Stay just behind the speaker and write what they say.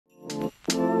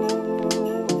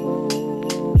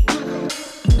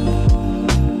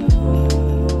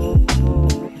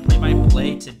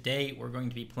today we're going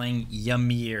to be playing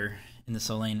Ymir in the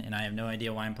soul lane, and I have no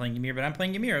idea why I'm playing Ymir, but I'm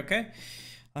playing Ymir, okay?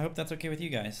 I hope that's okay with you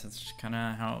guys. That's kind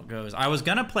of how it goes. I was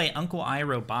gonna play Uncle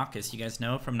Iroh Bacchus, you guys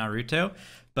know, from Naruto,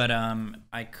 but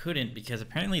I couldn't because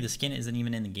apparently the skin isn't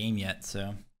even in the game yet,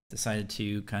 so decided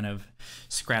to kind of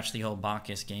scratch the whole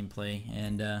Bacchus gameplay,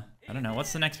 and I don't know,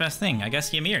 what's the next best thing? I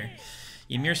guess Ymir.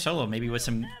 Ymir solo, maybe with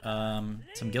some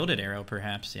Gilded Arrow,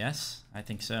 perhaps. Yes, I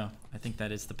think so. I think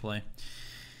that is the play.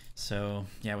 So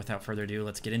yeah, without further ado,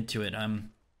 let's get into it.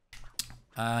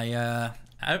 I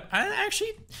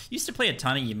actually used to play a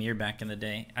ton of Ymir back in the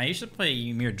day. I used to play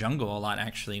Ymir jungle a lot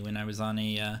actually when I was on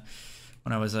a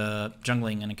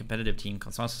jungling in a competitive team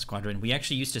called Salsa Squadron. We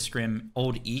actually used to scrim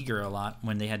old Eager a lot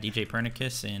when they had DJ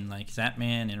Pernicus and like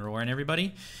Zapman and Roar and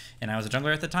everybody. And I was a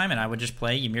jungler at the time, and I would just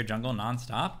play Ymir jungle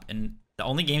nonstop. And the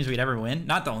only games we'd ever win,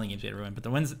 not the only games we'd ever win, but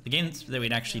the games that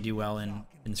we'd actually do well in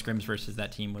scrims versus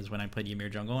that team was when I played Ymir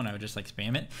jungle, and I would just like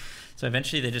spam it. So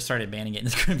eventually they just started banning it in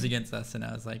scrims against us, and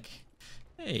I was like,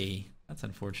 hey, that's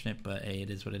unfortunate, but hey, it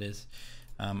is what it is.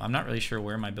 I'm not really sure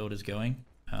where my build is going,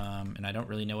 and I don't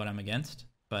really know what I'm against,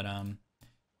 but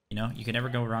you know, you can never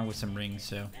go wrong with some rings,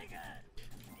 so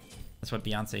that's what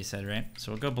Beyonce said, right?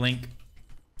 So we'll go Blink,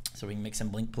 so we can make some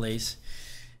Blink plays,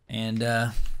 and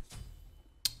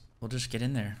we'll just get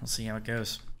in there. We'll see how it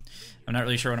goes. I'm not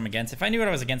really sure what I'm against. If I knew what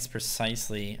I was against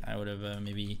precisely, I would have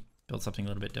maybe built something a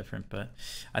little bit different. But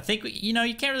I think, you know,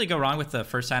 you can't really go wrong with the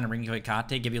first sign of Ring Kate,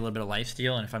 give you a little bit of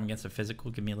lifesteal. And if I'm against a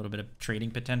physical, give me a little bit of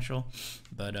trading potential.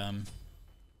 But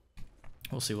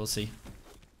we'll see, we'll see.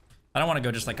 I don't want to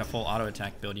go just like a full auto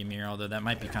attack build Ymir, although that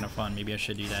might be kind of fun. Maybe I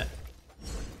should do that.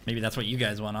 Maybe that's what you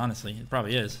guys want, honestly. It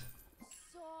probably is.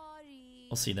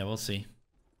 We'll see though, we'll see.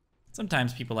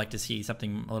 Sometimes people like to see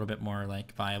something a little bit more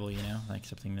like viable, you know, like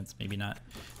something that's maybe not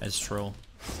as troll.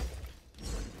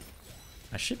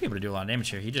 I should be able to do a lot of damage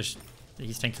here. He's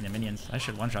tanking the minions. I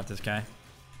should one-shot this guy.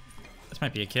 This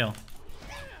might be a kill.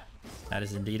 That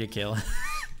is indeed a kill.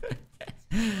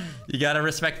 You gotta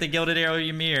respect the Gilded Arrow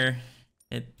Ymir.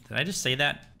 Did I just say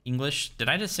that English? Did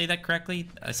I just say that correctly?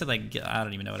 I said like, I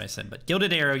don't even know what I said, but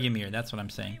Gilded Arrow Ymir, that's what I'm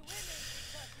saying.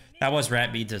 That was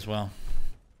rat beads as well.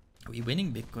 Are we winning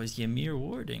because Ymir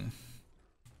warding?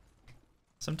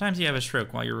 Sometimes you have a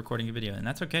stroke while you're recording a video, and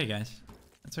that's okay, guys.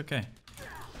 That's okay.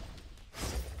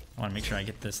 I want to make sure I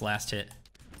get this last hit.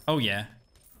 Oh, yeah.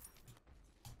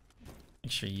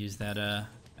 Make sure you use that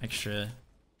extra...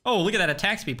 Oh, look at that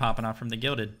attack speed popping off from the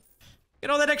Gilded. Get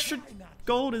all that extra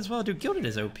gold as well. Dude, Gilded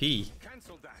is OP. I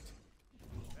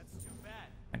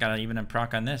got even a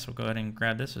proc on this. We'll go ahead and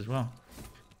grab this as well.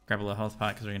 Grab a little health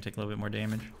pot because we're going to take a little bit more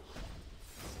damage.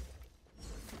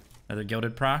 Another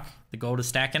Gilded proc. The gold is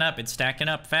stacking up. It's stacking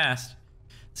up fast.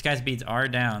 This guy's beads are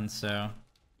down, so...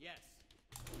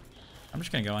 I'm just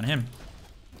going to go on him.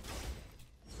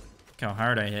 Look how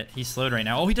hard I hit. He's slowed right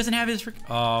now. Oh, he doesn't have his...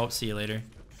 Oh, see you later.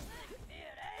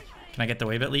 Can I get the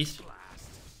wave at least?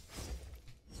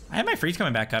 I have my freeze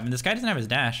coming back up, and this guy doesn't have his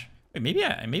dash. Wait, maybe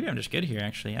I'm just good here,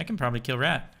 actually. I can probably kill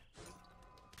Rat.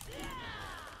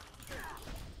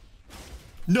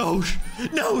 No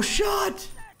shot!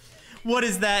 What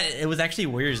is that? It was actually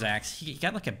Warrior's Axe. He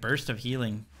got like a burst of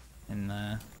healing, and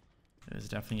it was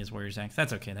definitely his Warrior's Axe.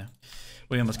 That's okay though.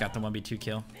 We almost got the 1v2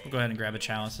 kill. We'll go ahead and grab a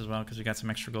chalice as well because we got some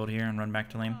extra gold here and run back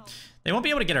to lane. They won't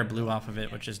be able to get our blue off of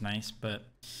it, which is nice, but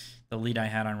the lead I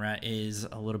had on Rat is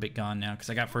a little bit gone now because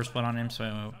I got first blood on him,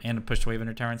 so and a push to wave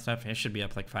under tower and stuff. It should be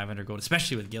up like 500 gold,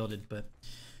 especially with Gilded, but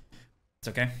it's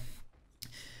okay.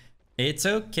 It's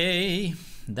okay.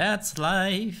 That's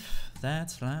life.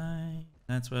 That's life.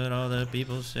 That's what all the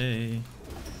people say.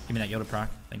 Give me that Yoda proc.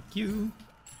 Thank you.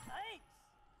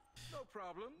 No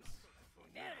problems.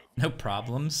 No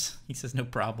problems. He says no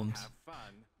problems. Have fun.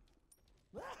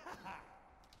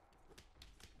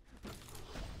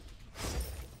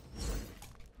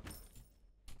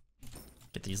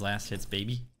 Get these last hits,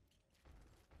 baby.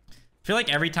 I feel like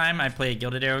every time I play a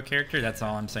Gilded Arrow character, that's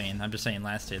all I'm saying. I'm just saying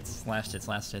last hits, last hits,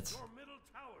 last hits.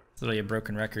 It's literally a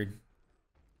broken record.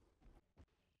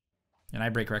 And I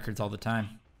break records all the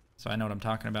time, so I know what I'm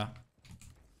talking about.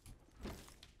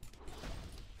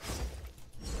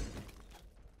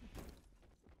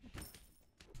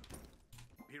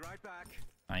 Be right back.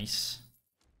 Nice.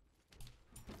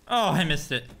 Oh, I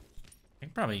missed it. I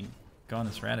could probably go on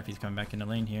this Rat if he's coming back into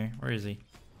lane here. Where is he?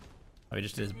 Oh, he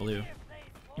just did his blue.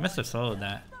 He must have soloed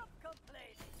that.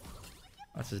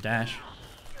 That's his dash.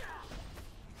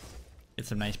 Get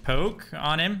some nice poke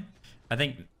on him. I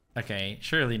think... Okay,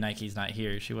 surely Nike's not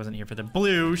here. She wasn't here for the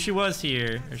blue. She was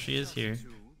here. Or she is here.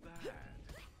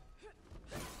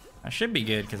 I should be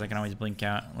good because I can always blink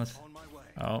out. Let's...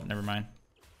 Oh, never mind.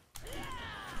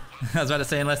 I was about to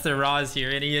say, unless the Raw is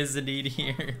here, and he is indeed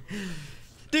here.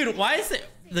 Dude, why is it...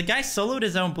 The guy soloed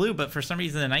his own blue, but for some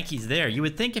reason the Nike's there. You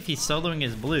would think if he's soloing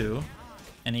his blue,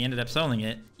 and he ended up soloing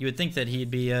it, you would think that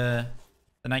he'd be, the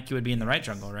Nike would be in the right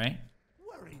jungle, right?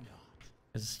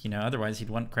 Because, you know, otherwise he'd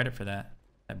want credit for that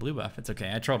blue buff. It's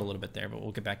okay. I trolled a little bit there, but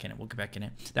we'll get back in it. We'll get back in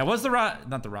it. That was the Raw...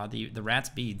 Not the Raw, the Rat's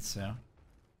beads, so...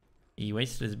 He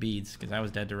wasted his beads, because I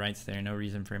was dead to rights there. No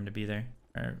reason for him to be there.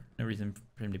 Or, no reason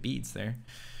for him to beads there.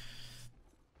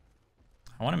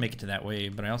 I want to make it to that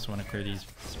wave, but I also want to clear these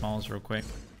smalls real quick.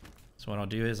 So what I'll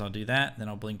do is I'll do that, then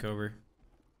I'll blink over.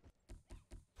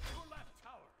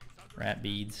 Rat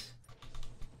beads.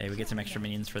 Hey, we get some extra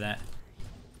minions for that.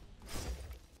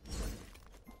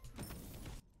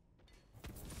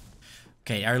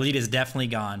 Okay, our lead is definitely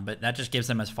gone, but that just gives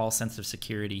them a false sense of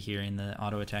security here in the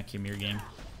auto attack Ymir game.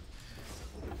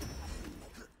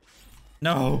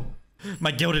 No!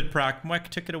 My gilded proc. Mwek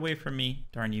took it away from me.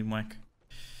 Darn you, Mwek.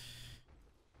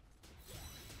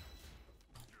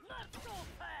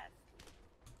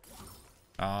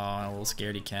 Oh, a little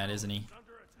scaredy cat, isn't he?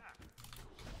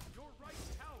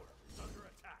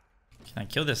 Can I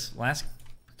kill this last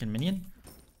freaking minion?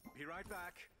 Be right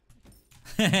back.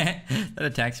 That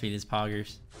attack speed is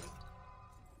poggers.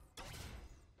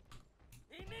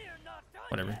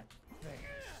 Whatever.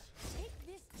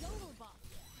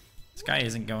 This guy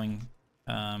isn't going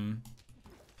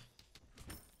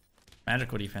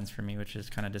magical defense for me, which is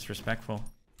kind of disrespectful.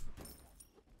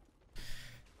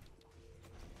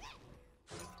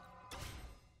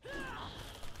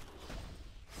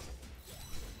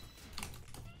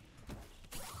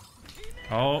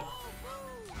 Oh.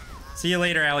 See you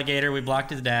later, alligator. We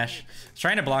blocked his dash. I was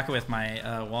trying to block it with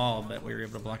my wall, but we were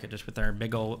able to block it just with our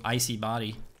big old icy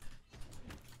body.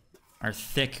 Our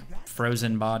thick,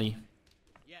 frozen body.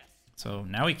 So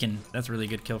now we can... That's a really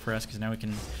good kill for us, because now we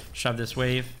can shove this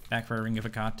wave back for a Ring of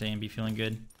Akate and be feeling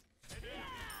good.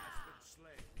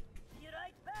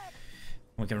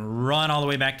 We can run all the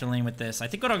way back to lane with this. I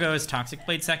think what I'll go is Toxic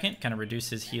Blade second, kind of reduce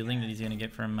his healing that he's going to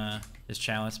get from his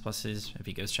Chalice, plus his, if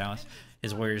he goes Chalice,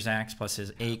 his Warrior's Axe, plus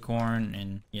his Acorn,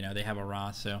 and, you know, they have a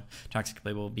Ra, so Toxic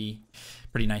Blade will be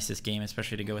pretty nice this game,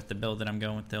 especially to go with the build that I'm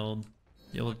going with, the old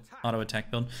auto attack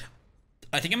build.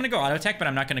 I think I'm going to go auto attack, but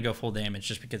I'm not going to go full damage,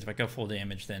 just because if I go full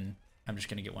damage, then I'm just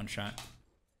going to get one shot.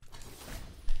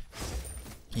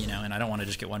 You know, and I don't want to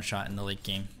just get one shot in the late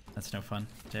game. That's no fun.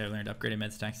 Today I learned upgraded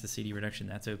med stacks to CD reduction.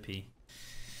 That's OP. It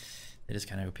is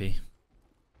kind of OP.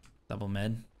 Double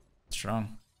med.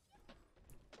 Strong.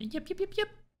 Yep.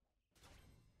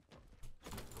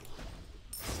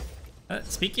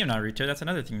 Speaking of Naruto, that's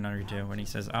another thing Naruto when he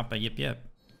says Appa yip.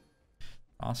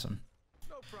 Awesome.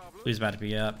 Blue's about to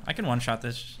be up. I can one-shot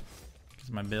this because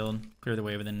of my build. Clear the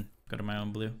wave and then go to my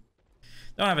own blue.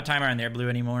 Don't have a timer on their blue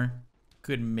anymore.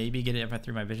 Could maybe get it if I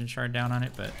threw my vision shard down on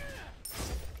it, but...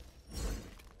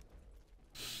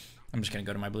 I'm just gonna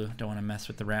go to my blue. Don't want to mess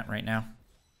with the rat right now.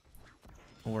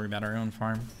 We'll worry about our own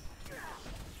farm.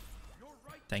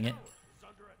 Dang it.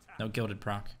 No gilded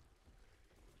proc.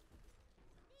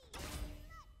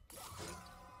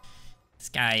 This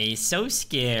guy is so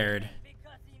scared.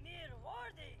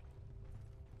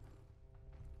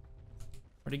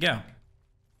 Where'd he go?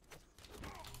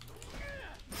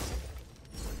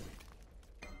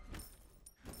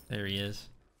 There he is.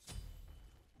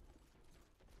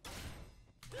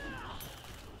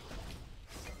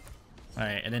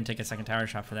 Alright, I didn't take a second tower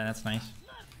shot for that. That's nice.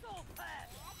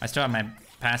 I still have my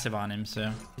passive on him,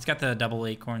 so... He's got the double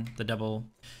acorn. The double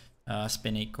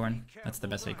spin acorn. That's the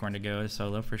best acorn to go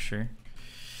solo for sure.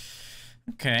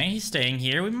 Okay, he's staying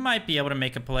here. We might be able to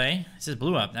make a play. This is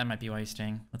blue up. That might be why he's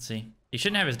staying. Let's see. He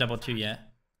shouldn't have his double 2 yet.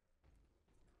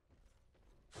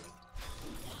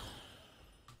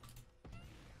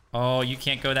 Oh, you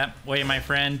can't go that way, my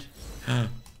friend. That's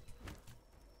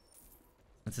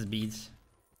his beads.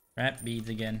 Rat beads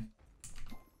again.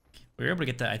 We were able to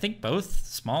get that. I think both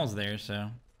smalls there, so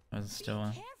that was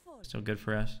still good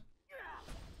for us.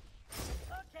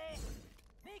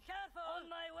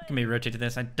 I can maybe rotate to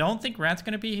this. I don't think Rat's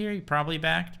gonna be here. He probably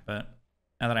backed, but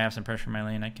now that I have some pressure in my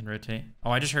lane, I can rotate.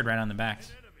 Oh, I just heard Rat on the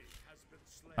backs.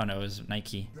 Oh no, it was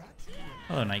Nike.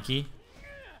 Hello, Nike.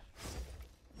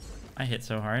 I hit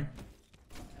so hard.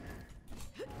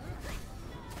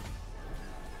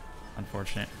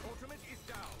 Unfortunate.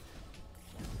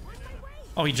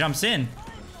 Oh, he jumps in.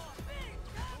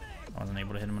 I wasn't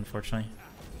able to hit him, unfortunately.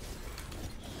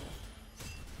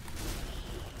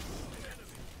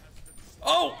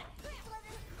 Oh!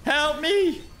 Help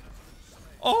me!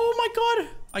 Oh my god!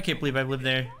 I can't believe I lived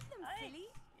there.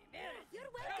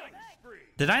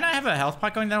 Did I not have a health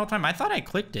pot going that whole time? I thought I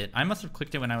clicked it. I must have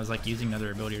clicked it when I was like using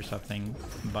another ability or something.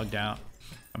 Bugged out.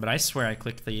 But I swear I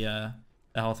clicked the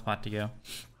health pot to go.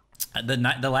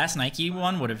 The last Nike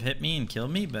one would have hit me and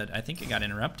killed me, but I think it got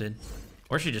interrupted.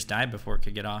 Or she just died before it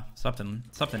could get off. Something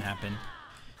happened.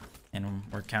 And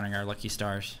we're counting our lucky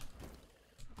stars.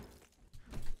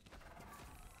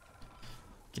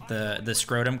 Get the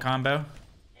scrotum combo.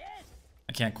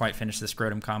 I can't quite finish the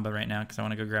scrotum combo right now because I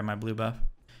want to go grab my blue buff.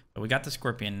 But we got the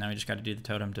scorpion. Now we just got to do the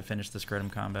totem to finish the scrotum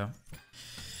combo.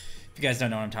 If you guys don't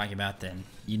know what I'm talking about, then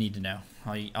you need to know.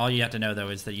 All you have to know, though,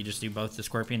 is that you just do both the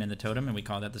scorpion and the totem, and we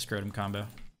call that the scrotum combo.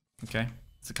 Okay?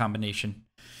 It's a combination.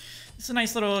 It's a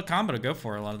nice little combo to go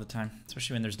for a lot of the time,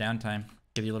 especially when there's downtime.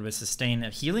 Give you a little bit of sustain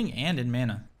of healing and in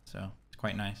mana. So, it's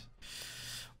quite nice.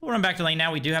 We'll run back to lane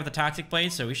now. We do have the Toxic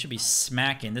Blade, so we should be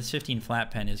smacking. This 15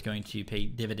 flat pen is going to pay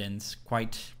dividends.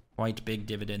 Quite big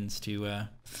dividends to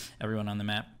everyone on the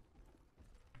map.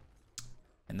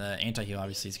 And the anti-heal,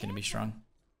 obviously, is going to be strong.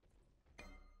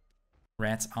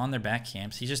 Rats on their back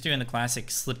camps. He's just doing the classic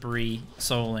slippery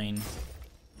soul lane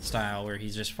style where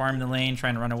he's just farming the lane,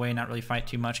 trying to run away, not really fight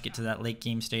too much, get to that late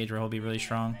game stage where he'll be really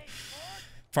strong.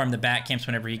 Farm the back camps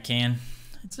whenever he can.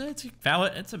 It's a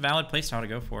valid playstyle to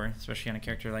go for, especially on a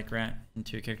character like Rat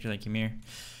into a character like Ymir.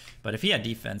 But if he had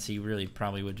defense, he really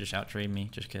probably would just out-trade me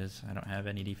just because I don't have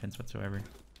any defense whatsoever.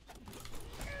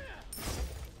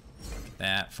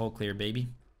 That full clear, baby.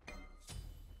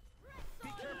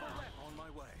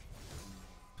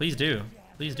 Please do.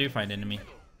 Please do fight into me.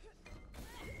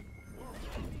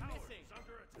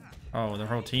 Oh, the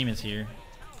whole team is here.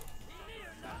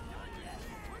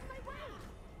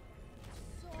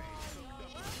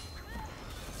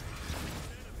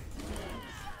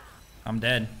 I'm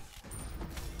dead.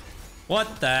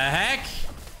 What the heck?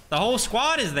 The whole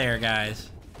squad is there,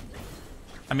 guys.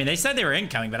 I mean, they said they were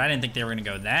incoming, but I didn't think they were going to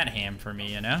go that ham for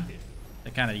me, you know? They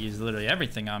kind of used literally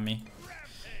everything on me.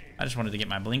 I just wanted to get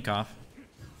my blink off.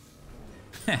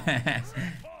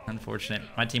 Unfortunate.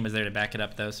 My team was there to back it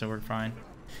up, though, so we're fine.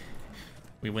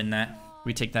 We win that.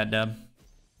 We take that dub.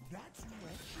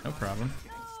 No problem.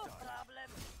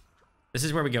 This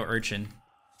is where we go Urchin.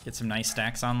 Get some nice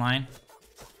stacks online.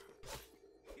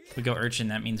 If we go Urchin,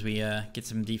 that means we get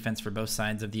some defense for both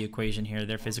sides of the equation here.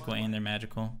 They're physical and they're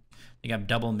magical. They got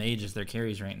double mage as their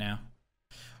carries right now.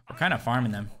 We're kind of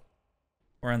farming them.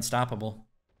 We're unstoppable.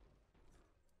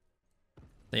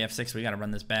 They have 6, we got to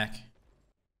run this back.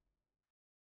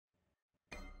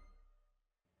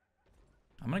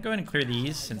 I'm going to go ahead and clear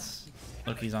these since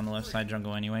Loki's on the left side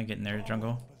jungle anyway, getting their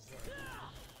jungle.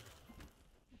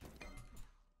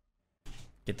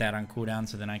 Get that on cooldown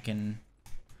so then I can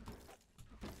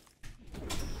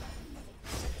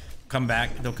come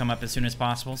back. They'll come up as soon as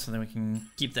possible so then we can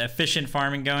keep the efficient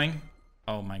farming going.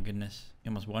 Oh my goodness. He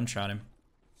almost one-shot him.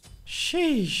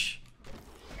 Sheesh.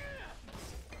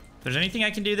 If there's anything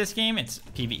I can do this game, it's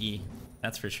PvE.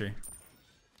 That's for sure.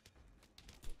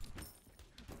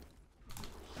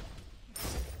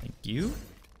 Thank you.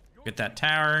 Get that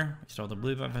tower. We stole the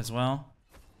blue buff as well.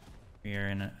 We are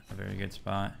in a very good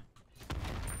spot.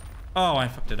 Oh, I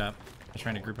fucked it up. I was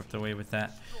trying to group up the wave with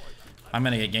that. I'm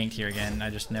gonna get ganked here again.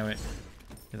 I just know it.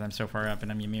 Because I'm so far up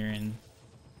and I'm Ymir and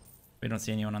we don't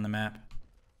see anyone on the map.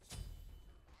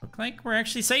 Look like we're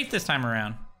actually safe this time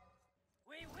around.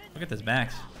 Look at this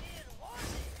backs.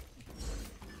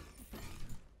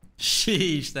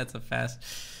 Sheesh, that's a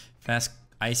fast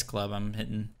ice club I'm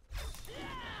hitting.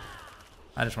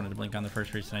 I just wanted to blink on the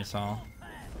first reason I saw.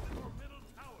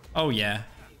 Oh yeah.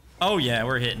 Oh yeah,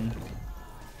 we're hitting.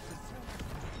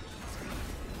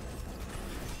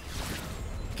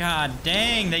 God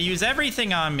dang, they use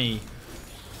everything on me.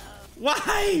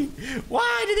 Why?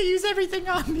 Why do they use everything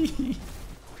on me?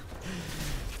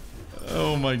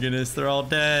 Oh my goodness, they're all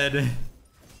dead.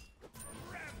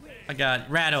 I got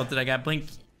Rat ulted, I got Blink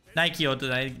Nike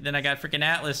ulted, then I got freaking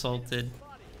Atlas ulted.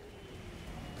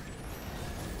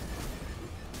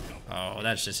 Oh,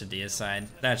 that's just a deicide.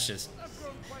 That's just...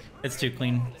 It's too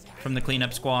clean from the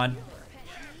cleanup squad.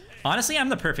 Honestly, I'm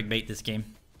the perfect bait this game.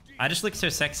 I just look so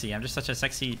sexy. I'm just such a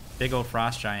sexy big old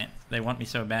frost giant. They want me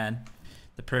so bad.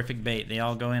 The perfect bait. They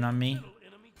all go in on me.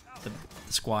 The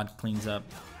squad cleans up.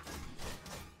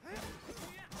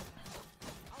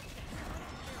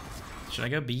 Should I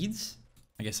go beads?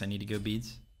 I guess I need to go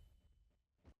beads.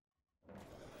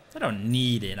 I don't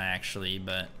need it actually,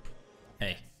 but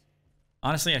hey.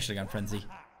 Honestly, I should have gone Frenzy.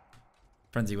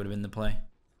 Frenzy would have been the play.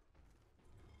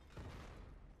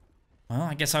 Well,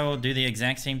 I guess I will do the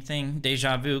exact same thing.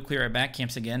 Deja vu, clear our back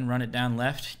camps again, run it down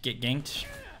left, get ganked,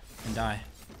 and die.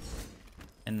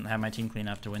 And have my team clean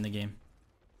up to win the game.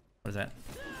 What is that?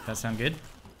 Does that sound good?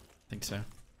 think so.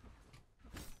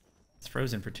 It's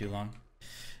frozen for too long.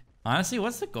 Honestly,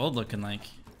 what's the gold looking like?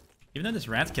 Even though this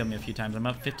rat's killed me a few times, I'm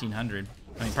up 1,500.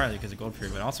 I mean, partly because of gold fury,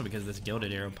 but also because of this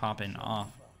gilded arrow popping off.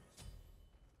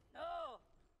 No,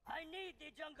 I need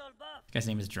the jungle buff. This guy's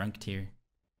name is Drunk Tier.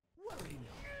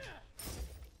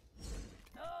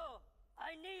 No,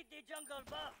 I need the jungle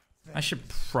buff. I should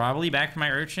probably back for my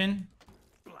urchin.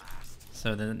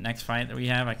 So the next fight that we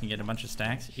have, I can get a bunch of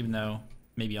stacks, even though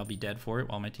maybe I'll be dead for it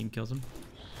while my team kills him.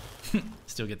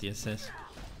 Still get the assist.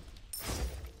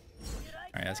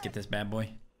 Alright, let's get this bad boy.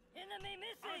 Enemy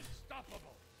missing.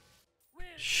 Unstoppable.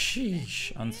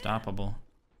 Sheesh, unstoppable.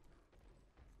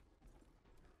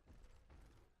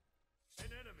 An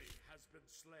enemy has been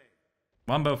slain.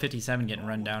 Wombo 57 getting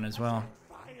run down as well.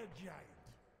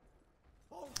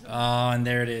 Oh, and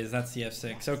there it is. That's the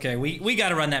F6. Okay, we got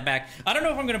to run that back. I don't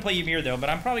know if I'm going to play Ymir, though, but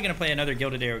I'm probably going to play another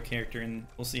Gilded Arrow character, and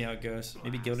we'll see how it goes.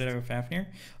 Maybe Gilded Arrow Fafnir?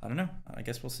 I don't know. I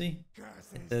guess we'll see.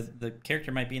 The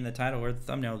character might be in the title or the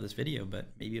thumbnail of this video, but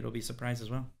maybe it'll be a surprise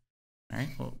as well. All right,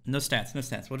 well, no stats, no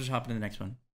stats. We'll just hop into the next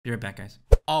one. Be right back, guys.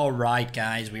 All right,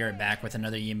 guys, we are back with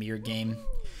another Ymir game.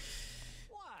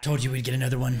 Told you we'd get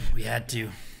another one. We had to.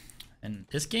 And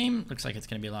this game looks like it's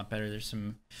going to be a lot better. There's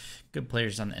some good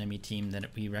players on the enemy team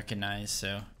that we recognize.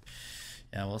 So,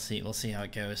 yeah, we'll see. We'll see how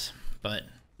it goes. But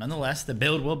nonetheless, the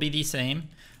build will be the same.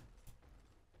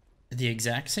 The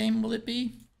exact same, will it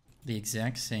be? The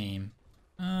exact same.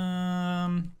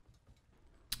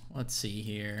 Let's see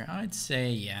here. I'd say,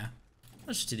 yeah.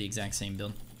 Let's just do the exact same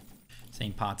build.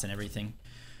 Same pots and everything.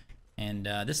 And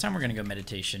this time we're going to go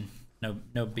meditation.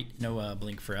 No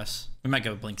blink for us. We might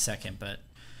go blink second, but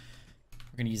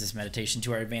we're going to use this meditation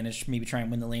to our advantage. Maybe try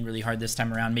and win the lane really hard this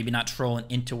time around. Maybe not troll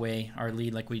and int away our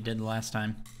lead like we did the last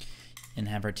time. And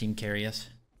have our team carry us.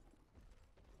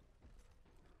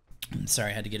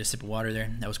 Sorry, I had to get a sip of water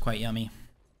there. That was quite yummy.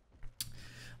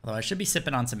 Although I should be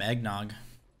sipping on some eggnog.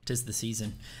 'Tis the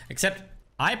season. Except,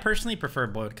 I personally prefer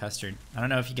boiled custard. I don't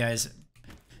know if you guys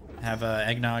have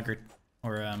eggnog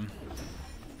or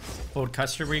boiled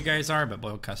custard where you guys are, but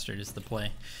boiled custard is the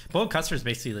play. Boiled custard is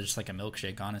basically just like a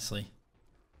milkshake, honestly.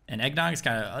 And eggnog's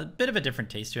got a bit of a different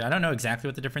taste to it. I don't know exactly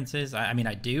what the difference is. I mean,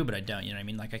 I do, but I don't. You know what I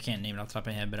mean? Like, I can't name it off the top of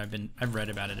my head, but I've read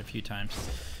about it a few times.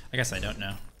 I guess I don't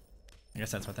know. I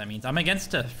guess that's what that means. I'm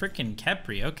against a freaking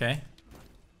Khepri. Okay.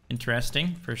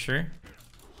 Interesting, for sure.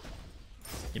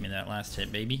 Give me that last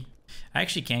hit, baby. I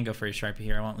actually can go for a Sharpie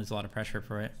here. I won't lose a lot of pressure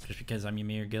for it, just because I'm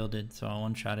Ymir gilded, so I'll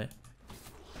one-shot it.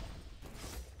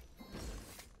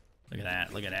 Look at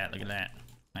that, look at that, look at that.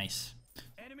 Nice.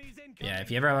 Yeah,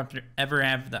 if you ever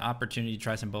have the opportunity to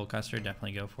try some boiled custard,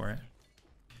 definitely go for it.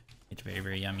 It's very,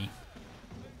 very yummy.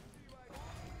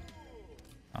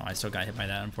 Oh, I still got hit by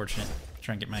that, unfortunate.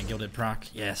 Try and get my gilded proc.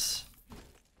 Yes.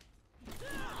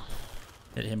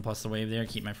 Hit him plus the wave there,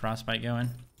 keep my frostbite going.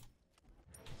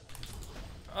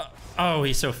 Oh,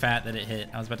 he's so fat that it hit.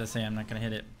 I was about to say I'm not going to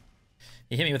hit it.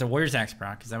 He hit me with a Warrior's Axe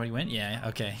proc. Is that what he went? Yeah,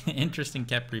 okay. Interesting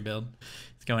Khepri build.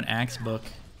 He's going Axe Book.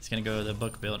 He's going to go to the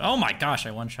book build. Oh my gosh,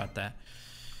 I one-shot that.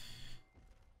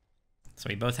 So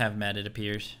we both have med, it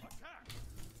appears.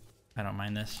 I don't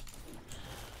mind this.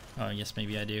 Oh, yes,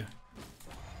 maybe I do.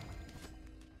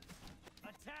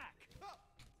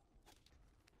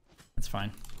 That's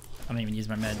fine. I don't even use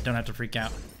my med. Don't have to freak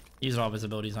out. He used all of his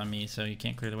abilities on me, so you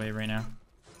can't clear the wave right now.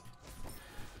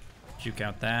 Juke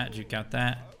out that, juke out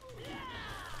that.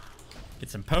 Get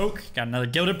some poke. Got another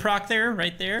gilded proc there,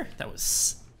 right there. That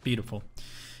was beautiful.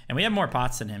 And we have more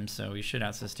pots than him, so we should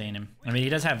out-sustain him. I mean, he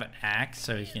does have an axe,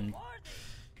 so he can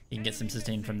get some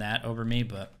sustain from that over me,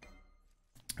 but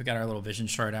we got our little vision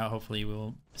shard out. Hopefully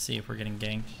we'll see if we're getting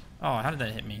ganked. Oh, how did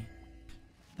that hit me?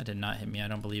 That did not hit me. I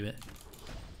don't believe it.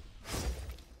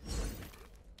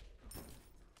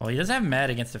 Well, he does have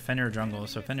med against a Fenrir jungle,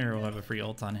 so Fenrir will have a free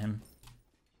ult on him.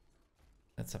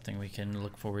 That's something we can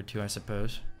look forward to, I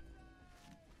suppose.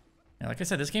 Yeah, like I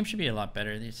said, this game should be a lot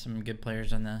better. There's some good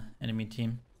players on the enemy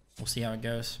team. We'll see how it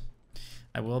goes.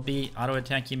 I will be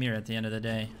auto-attack Ymir at the end of the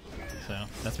day. So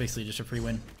that's basically just a free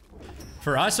win.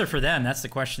 For us or for them, that's the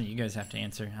question that you guys have to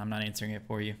answer. I'm not answering it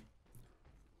for you.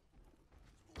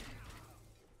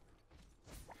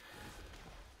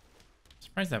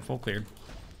 Surprised that full cleared.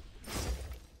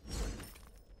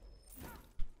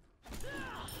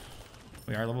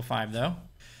 We are level 5 though,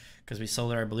 because we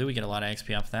sold our blue. We get a lot of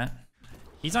XP off that.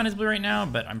 He's on his blue right now,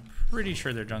 but I'm pretty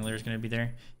sure their jungler is going to be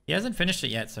there. He hasn't finished it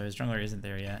yet, so his jungler isn't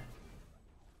there yet.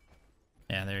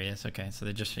 Yeah, there he is. Okay, so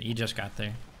he just got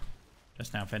there.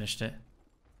 Just now finished it.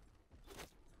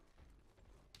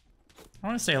 I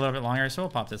want to stay a little bit longer, so we'll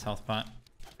pop this health pot.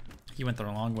 He went the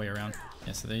long way around.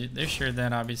 Yeah, so they shared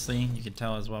that, obviously. You could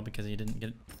tell as well because he didn't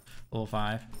get level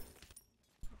 5.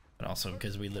 But also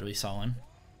because we literally saw him.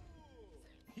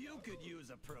 You could use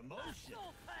a promotion.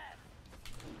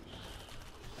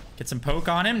 Get some poke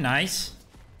on him. Nice.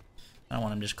 I don't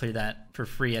want him to just clear that for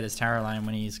free at his tower line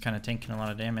when he's kind of tanking a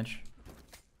lot of damage.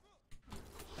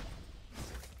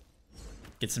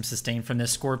 Get some sustain from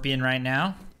this Scorpion right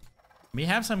now. We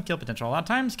have some kill potential. A lot of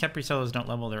times, Khepri solos don't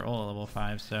level their ult at level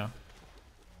 5, so...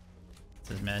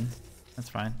 This is mid. That's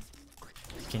fine.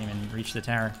 Can't even reach the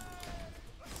tower.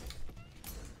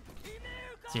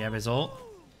 Does he have his ult?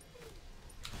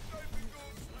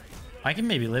 I can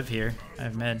maybe live here. I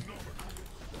have mid.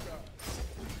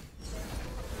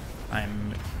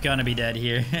 I'm gonna be dead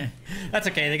here. That's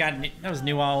okay. They got that was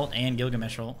new ult and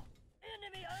Gilgamesh ult.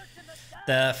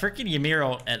 The freaking Ymir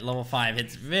ult at level 5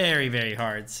 hits very, very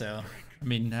hard. So, I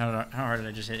mean, how hard did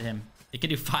I just hit him? It can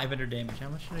do 500 damage. How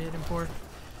much did I hit him for?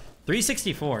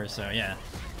 364. So yeah.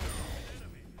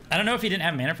 I don't know if he didn't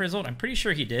have mana for his ult. I'm pretty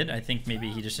sure he did. I think maybe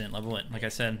he just didn't level it. Like I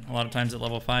said, a lot of times at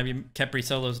level 5, Khepri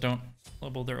solos don't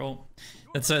level their ult.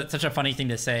 That's such a funny thing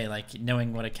to say, like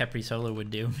knowing what a Khepri solo would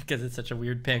do, because it's such a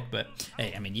weird pick. But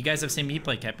hey, I mean, you guys have seen me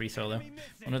play Khepri solo.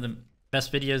 One of the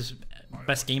best videos,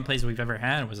 best gameplays we've ever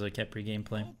had was a Khepri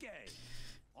gameplay.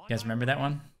 You guys remember that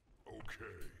one?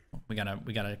 We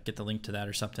gotta get the link to that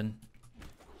or something,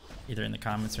 either in the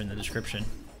comments or in the description.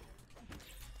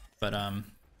 But I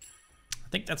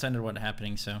think that's ended what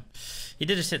happening. So he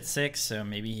did just hit 6, so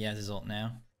maybe he has his ult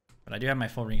now. But I do have my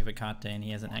full Ring of Hecate, and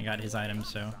he hasn't got his items,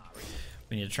 so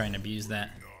we need to try and abuse that.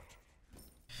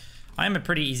 I'm a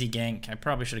pretty easy gank. I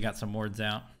probably should have got some wards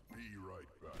out,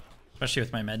 especially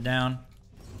with my med down.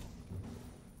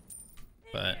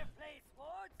 But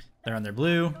they're on their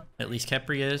blue. At least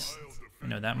Khepri is. We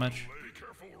know that much.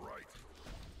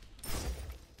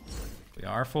 We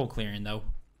are full clearing though.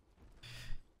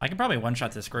 I can probably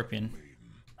one-shot this Scorpion.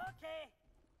 Okay.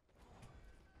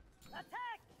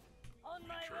 Attack! On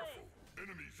my way.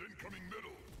 Enemies incoming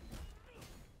middle.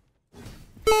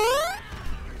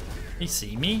 He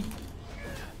see me?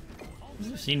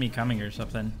 He's seen me coming or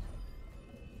something.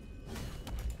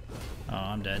 Oh,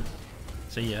 I'm dead.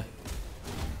 See ya.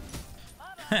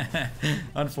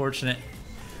 Unfortunate.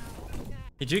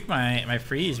 He juked my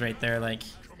freeze right there, like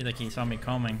he saw me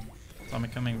coming. Saw me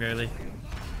coming barely.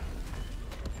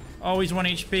 Oh, he's 1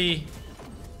 HP.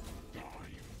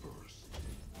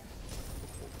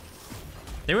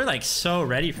 They were like so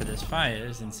ready for this fight. It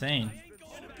was insane.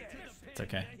 It's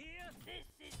okay.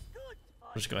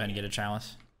 We'll just go ahead and get a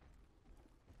chalice.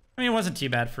 I mean, it wasn't too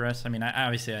bad for us. I mean,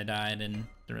 obviously I died and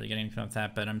didn't really get anything off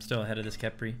that, but I'm still ahead of this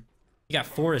Khepri. He got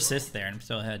 4 assists there and I'm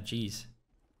still ahead. Jeez.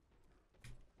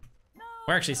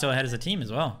 We're actually still ahead as a team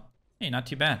as well. Hey, not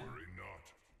too bad.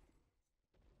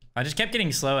 I just kept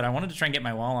getting slowed. I wanted to try and get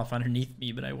my wall off underneath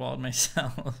me, but I walled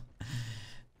myself.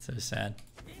 So sad.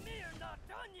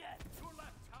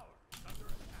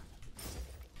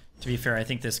 To be fair, I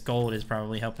think this gold is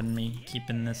probably helping me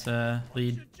keeping this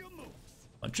lead.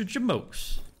 Bunch of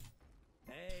jamokes.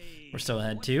 We're still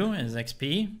ahead too as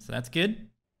XP, so that's good.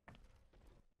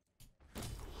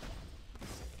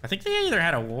 I think they either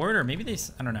had a ward or maybe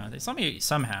I don't know. They saw me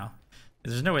somehow.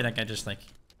 There's no way that guy just like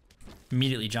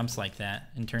immediately jumps like that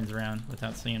and turns around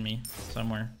without seeing me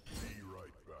somewhere.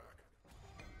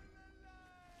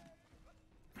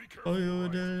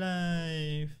 Oiled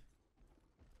alive.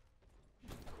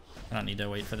 I don't need to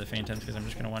wait for the phantoms because I'm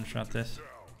just gonna one-shot this.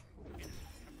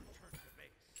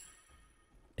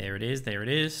 There it is, there it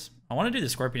is. I want to do the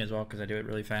Scorpion as well because I do it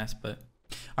really fast, but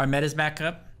our meta's back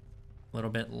up. A little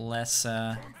bit less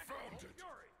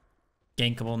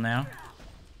gankable now.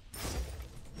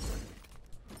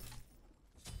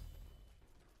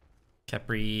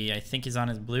 Khepri, I think he's on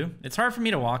his blue. It's hard for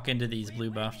me to walk into these blue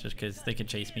buffs just because they could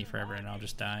chase me forever and I'll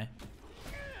just die.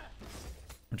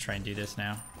 I'm gonna try and do this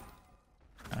now.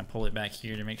 Kind of pull it back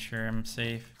here to make sure I'm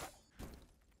safe.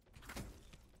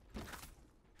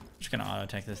 Just gonna auto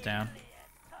attack this down.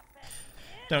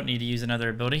 Don't need to use another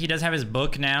ability. He does have his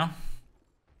book now.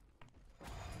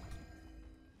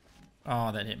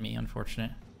 Oh, that hit me.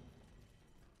 Unfortunate.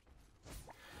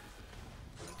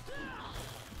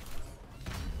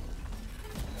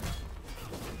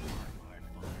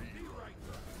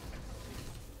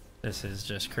 This is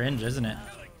just cringe, isn't it?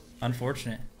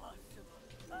 Unfortunate.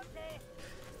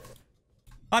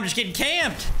 I'm just getting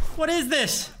camped! What is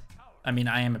this? I mean,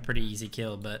 I am a pretty easy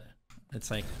kill, but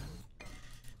it's like,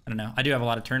 I don't know. I do have a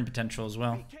lot of turn potential as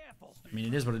well. I mean,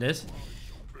 it is what it is.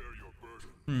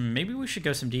 Maybe we should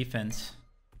go some defense.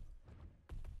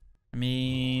 I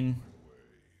mean,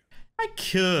 I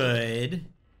could.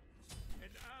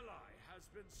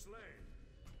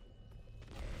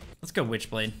 Let's go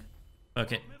Witchblade.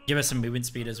 Okay, give us some movement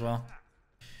speed as well.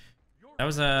 That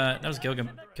was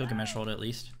Gilgamesh hold at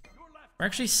least. We're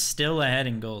actually still ahead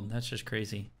in gold. That's just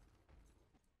crazy.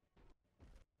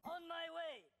 On my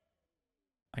way.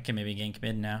 I can maybe gank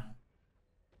mid now.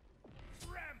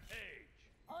 Rampage.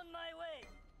 On my way.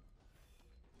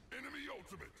 Enemy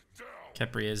ultimate down.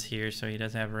 Kepri is here, so he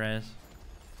does have res.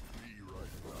 Be right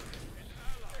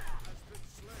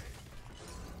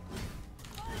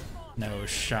back. No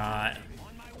shot.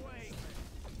 On my way.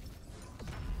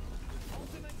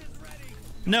 Ultimate is ready.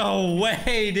 No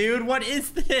way, dude. What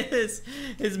is this?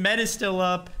 His med is still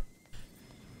up.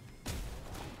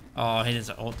 Oh, his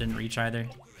ult didn't reach either.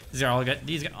 These are all good.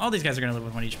 All these guys are gonna live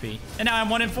with 1 HP. And now I'm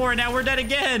 1 and 4, and now we're dead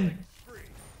again.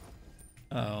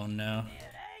 Oh no.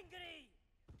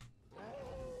 We're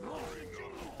angry.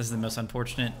 This is the most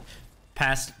unfortunate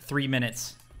past 3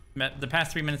 minutes. The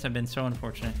past 3 minutes have been so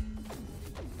unfortunate.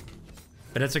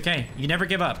 But it's okay. You never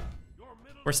give up.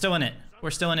 We're still in it.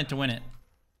 We're still in it to win it.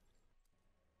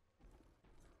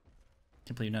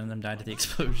 Can't believe none of them died to the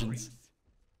explosions.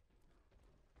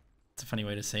 It's a funny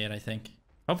way to say it, I think.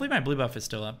 Hopefully my blue buff is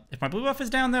still up. If my blue buff is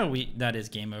down though, that is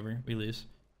game over. We lose.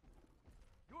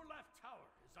 Your left tower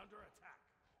is under attack.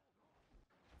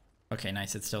 Okay,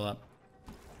 nice. It's still up.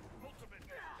 Ultimate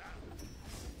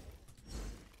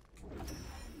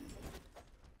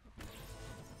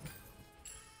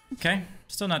down. Okay,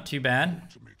 still not too bad.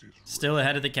 Still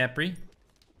ahead of the Kepri.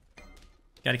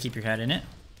 Got to keep your head in it.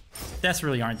 Deaths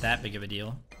really aren't that big of a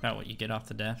deal about what you get off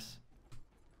the deaths.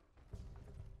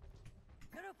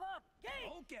 Group up. Gate.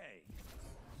 Okay.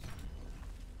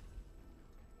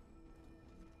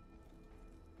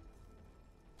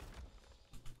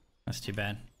 That's too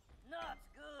bad. Not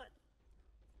good.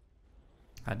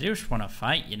 I do just want to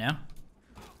fight, you know?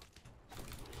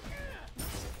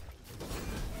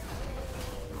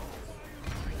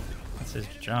 That's his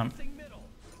jump. Middle.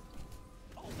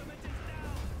 Ultimate is down.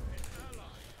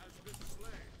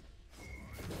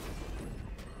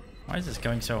 Why is this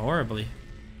going so horribly? An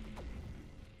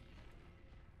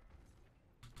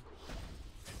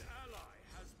ally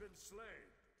has been slain.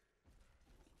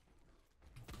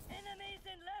 Enemies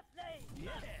in left lane.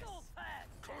 Not so fast.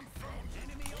 Confound.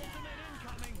 Enemy ultimate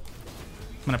incoming.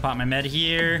 I'm gonna pop my med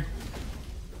here.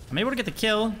 I'm able to get the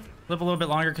kill. Live a little bit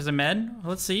longer because of med.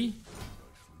 Let's see.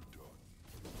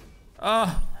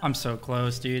 Oh, I'm so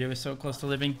close, dude. It was so close to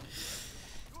living.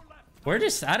 We're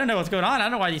just, I don't know what's going on. I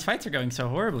don't know why these fights are going so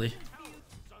horribly.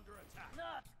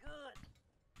 Not good.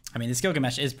 I mean, this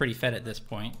Gilgamesh is pretty fed at this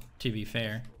point, to be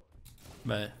fair.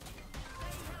 But...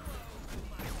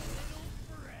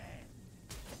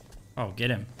 oh,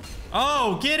 get him.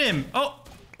 Oh, get him! Oh!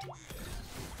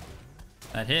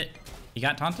 That hit. He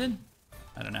got taunted?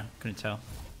 I don't know. Couldn't tell.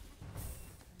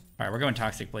 Alright, we're going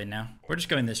Toxic Blade now. We're just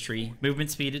going this tree. Movement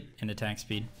speed and attack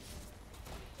speed.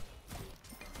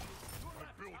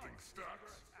 Building stacks.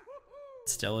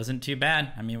 Still isn't too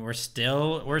bad. I mean, we're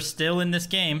still in this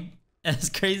game. As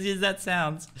crazy as that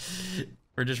sounds.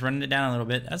 We're just running it down a little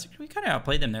bit. We kind of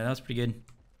outplayed them there. That was pretty good.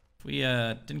 We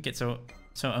didn't get so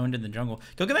owned in the jungle.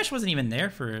 Gilgamesh wasn't even there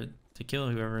to kill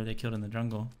whoever they killed in the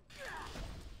jungle.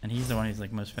 And he's the one who's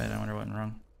like most fed. I wonder what went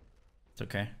wrong. It's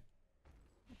okay.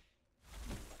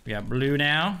 We got blue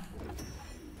now.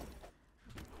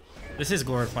 This is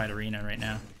glorified arena right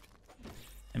now.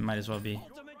 It might as well be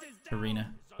Ultimate is down.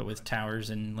 arena, but with towers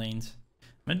and lanes.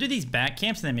 I'm gonna do these back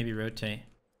camps and then maybe rotate.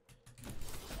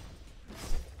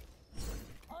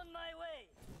 On my way.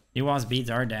 Nuwa's beads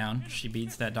are down. She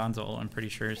beats that Don's ult, I'm pretty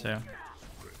sure, so.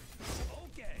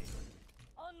 Okay.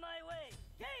 On my way.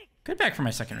 Gate. Good back for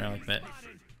my second relic, but.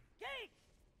 Gate.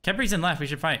 Kepri's in left, we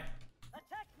should fight.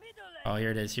 Attack middle lane. Oh,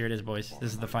 here it is, boys.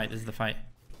 This is the fight, this is the fight.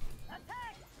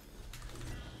 Attack.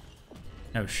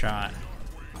 No shot.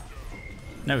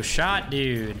 No shot,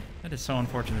 dude. That is so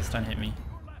unfortunate the stun hit me.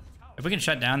 If we can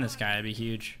shut down this guy, it'd be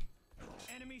huge.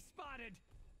 Enemy spotted.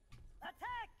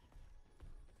 Attack.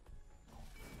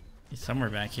 He's somewhere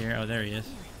back here. Oh, there he is.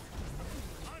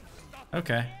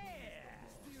 Okay.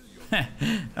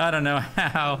 I don't know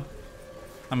how.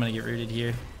 I'm gonna get rooted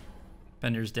here.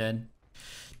 Bender's dead.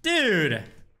 Dude!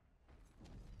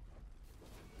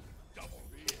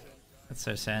 That's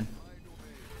so sad.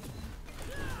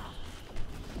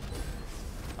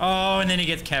 Oh, and then he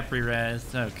gets Kepri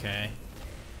res. Okay.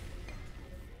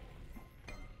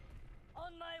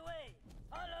 On my way.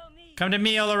 Follow me. Come to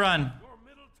me, Ola run. Your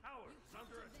middle tower is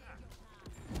under attack.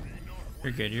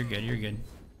 You're good, you're good, you're good.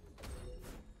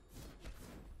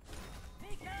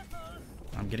 Be careful.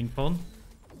 I'm getting pulled.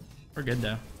 We're good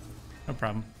though. No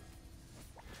problem.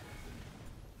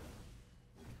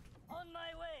 On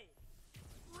my way.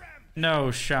 No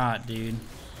shot, dude.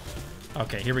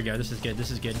 Okay, here we go. This is good.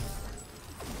 This is good.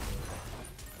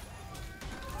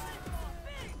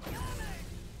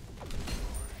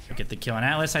 We'll get the kill on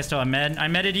Atlas. I still have med. I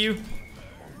medded you.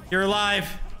 You're alive.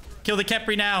 Kill the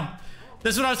Kepri now.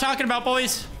 This is what I was talking about,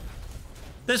 boys.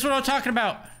 This is what I was talking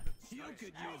about. You could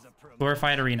use a promotion.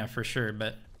 Glorified arena for sure,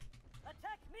 but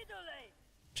Attack middle lane.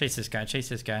 chase this guy. Chase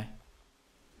this guy.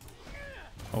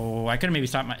 Oh, I could have maybe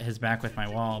stopped his back with my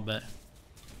wall, but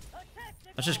Attack the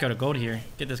let's just go to gold here.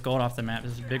 Get this gold off the map.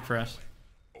 This is big for us.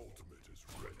 Ultimate is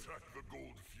ready. Attack the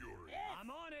Gold Fury. I'm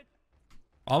on it.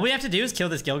 All we have to do is kill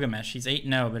this Gilgamesh. He's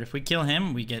 8-0, but if we kill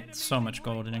him, we get so much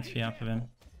gold and XP off of him.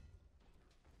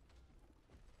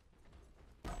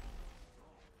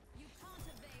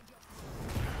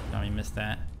 No, he missed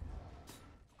that.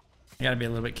 I gotta be a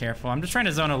little bit careful. I'm just trying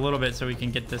to zone a little bit so we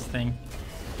can get this thing.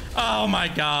 Oh my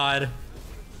god.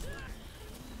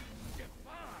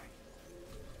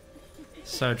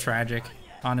 So tragic.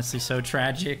 Honestly, so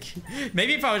tragic.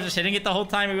 Maybe if I was just hitting it the whole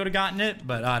time, we would have gotten it,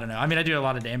 but I don't know. I mean, I do a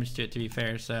lot of damage to it, to be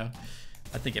fair, so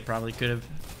I think it probably could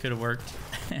have worked.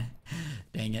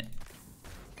 Dang it.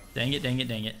 Dang it, dang it,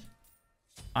 dang it.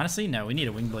 Honestly, no, we need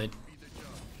a wing blade.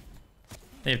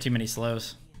 They have too many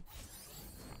slows.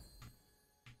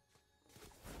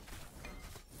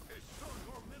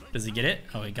 Does he get it?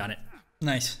 Oh, he got it.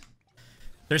 Nice.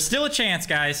 There's still a chance,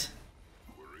 guys.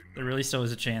 There really still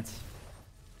is a chance.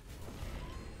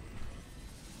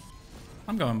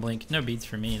 I'm going blink. No beats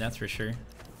for me, that's for sure.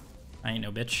 I ain't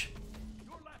no bitch.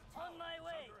 on my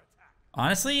way.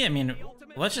 Honestly, I mean,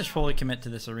 let's just fully commit to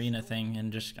this arena thing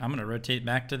and just... I'm going to rotate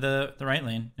back to the right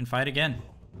lane and fight again.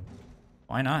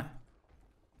 Why not?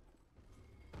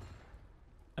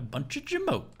 A bunch of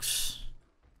jamokes.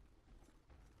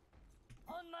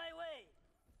 On my way.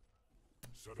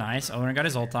 Nice. Owen got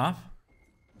his ult off.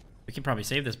 We can probably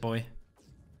save this boy.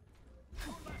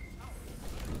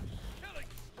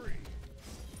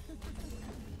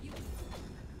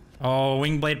 Oh,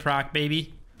 Wingblade proc,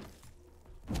 baby.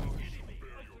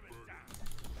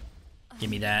 Give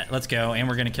me that. Let's go. And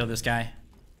we're going to kill this guy.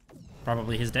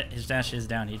 Probably his dash is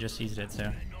down. He just used it,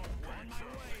 so.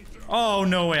 Oh,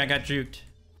 no way. I got juked.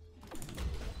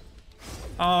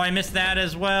 Oh, I missed that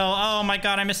as well. Oh my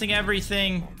god, I'm missing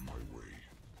everything.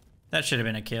 That should have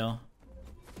been a kill.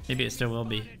 Maybe it still will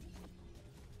be.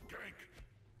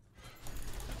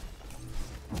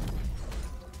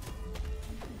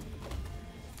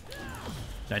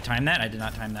 Did I time that? I did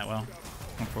not time that well.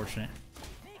 Unfortunate.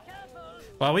 Be careful.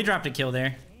 Well, we dropped a kill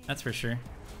there. That's for sure.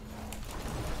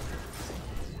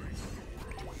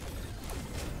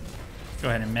 Go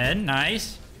ahead and med.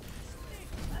 Nice.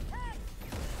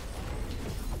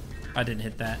 I didn't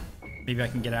hit that. Maybe I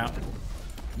can get out.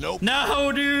 Nope.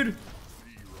 No, dude.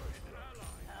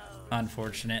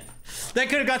 Unfortunate. That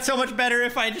could have got so much better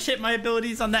if I just hit my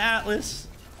abilities on the Atlas.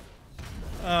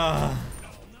 I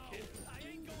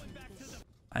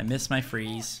miss my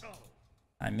freeze.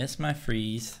 I miss my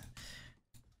freeze.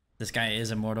 This guy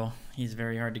is immortal. He's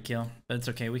very hard to kill, but it's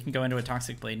okay. We can go into a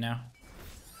toxic blade now.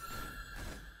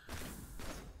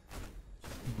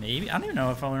 Maybe. I don't even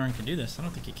know if Ymir can do this. I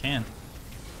don't think he can.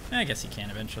 I guess he can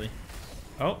eventually.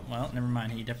 Oh, well, never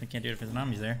mind. He definitely can't do it if his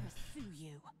Nami's there.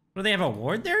 What, do they have a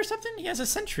ward there or something? He has a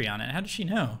sentry on it. How does she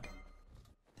know?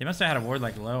 They must have had a ward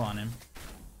like low on him.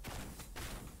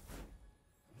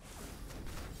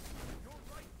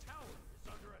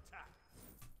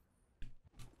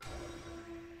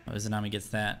 Oh, Izanami gets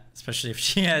that. Especially if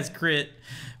she has crit.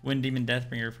 Wind Demon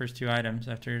Deathbringer, first 2 items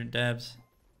after devs.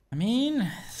 I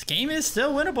mean, this game is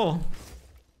still winnable.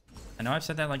 I know I've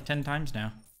said that like 10 times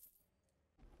now.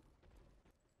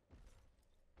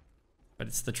 But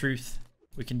it's the truth.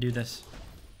 We can do this.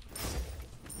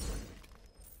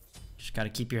 Just gotta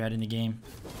keep your head in the game.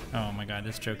 Oh my god,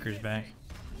 this Joker's back.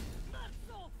 Not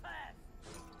so fast.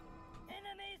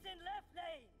 Enemies in left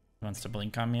lane. He wants to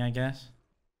blink on me, I guess.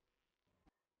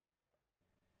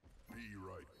 Be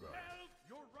right back. Help!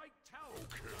 Your right tower is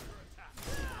Okay. under attack.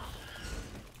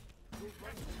 Your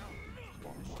right tower is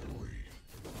on my way.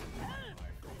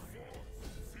 Go forth.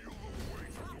 Feel the weight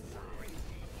of the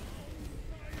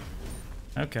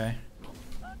world. Okay. Okay.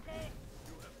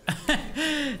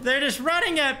 They're just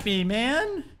running at me,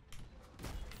 man.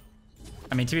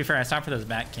 I mean, to be fair, I stopped for those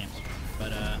back camps,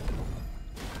 but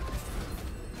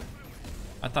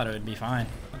I thought it would be fine.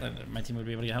 I thought my team would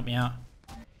be able to help me out.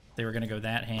 They were gonna go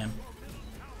that ham.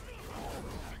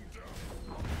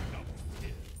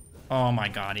 Oh my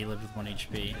god, he lived with 1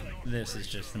 HP. This is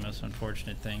just the most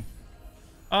unfortunate thing.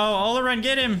 Oh, Olaran,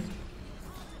 get him!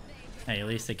 Hey, at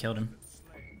least they killed him.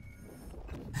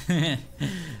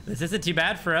 This isn't too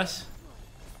bad for us.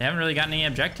 They haven't really gotten any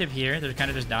objective here. They're kind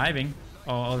of just diving.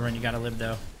 Oh, Olrun, you gotta live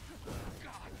though.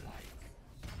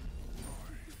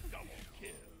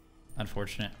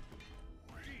 Unfortunate.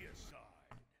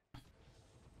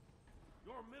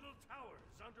 Your middle tower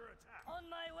is under attack. On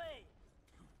my way.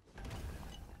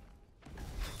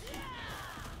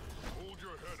 Hold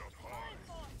your head up high.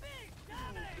 For big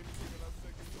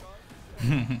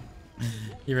damage.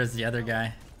 He was the other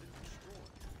guy.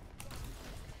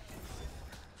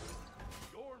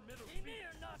 Your middle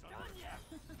Ymir not done yet.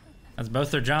 That's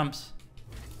both their jumps.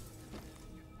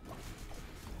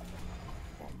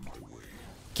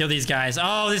 Kill these guys.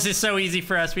 Oh, this is so easy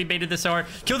for us. We baited this over.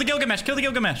 Kill the Gilgamesh. Kill the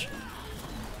Gilgamesh.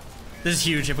 This is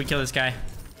huge if we kill this guy.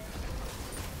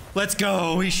 Let's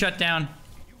go. He's shut down.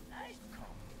 Nice.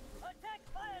 Attack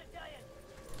fire giant.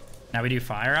 Now we do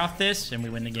fire off this and we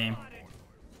win the game.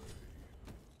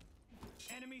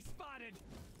 Enemy spotted.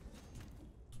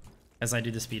 As I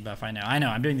do the speed buff, I know.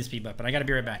 I'm doing the speed buff, but I gotta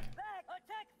be right back. Back.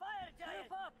 Attack fire giant.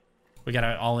 Group up. We got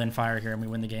an all-in fire here and we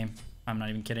win the game. I'm not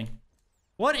even kidding.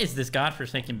 What is this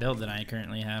godforsaken build that I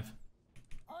currently have?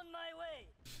 On my way.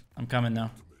 I'm coming though.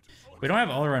 We don't have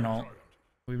Olrun ult.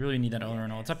 We really need that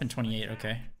Olrun ult. It's up in 28,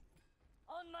 okay.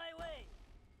 On my way.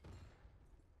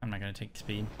 I'm not gonna take the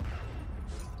speed.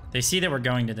 They see that we're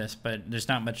going to this, but there's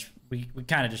not much. We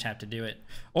kind of just have to do it.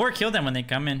 Or kill them when they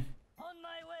come in. On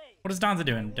my way. What is Donza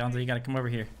doing? Donza, you gotta come over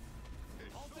here.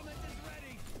 Ultimate is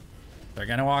ready. They're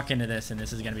gonna walk into this, and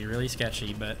this is gonna be really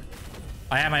sketchy, but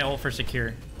I have my ult for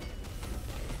secure.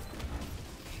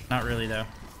 Not really, though.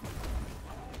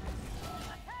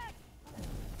 Attack.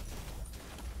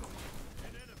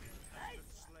 Nice.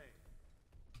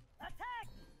 Attack.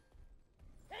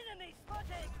 Enemy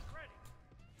spotted.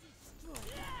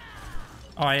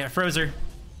 Oh, I froze her.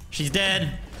 She's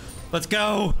dead. Let's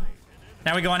go.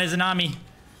 Now we go on Izanami.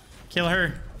 Kill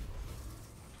her.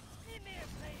 Ymir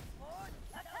plays forward.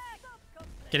 Attack.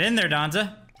 Get in there,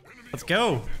 Donza. Let's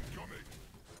go.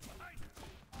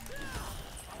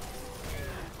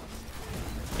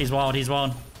 He's walled. He's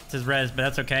walled. It's his res, but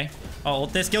that's okay. Oh,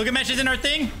 this Gilgamesh is in our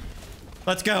thing.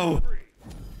 Let's go.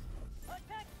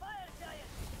 Attack fire giant.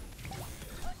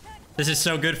 Attack. This is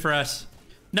so good for us.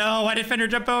 No, why did Fender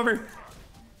jump over? Be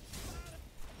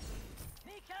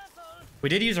careful. We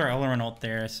did use our Olrun ult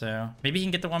there, so maybe he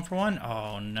can get the 1-for-1.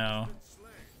 Oh no.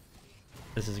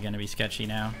 This is gonna be sketchy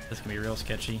now. This is gonna be real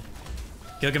sketchy.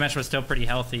 Gilgamesh was still pretty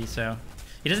healthy, so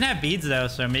he doesn't have beads though,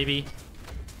 so maybe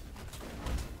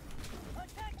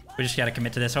we just gotta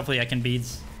commit to this. Hopefully I can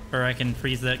beads, or I can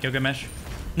freeze the Gilgamesh.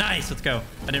 Nice, let's go.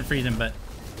 I didn't freeze him, but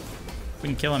we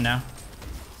can kill him now.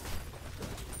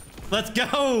 Let's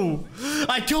go!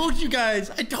 I told you guys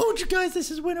this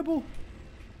is winnable.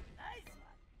 Nice.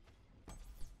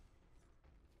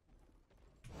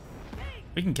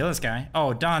 We can kill this guy.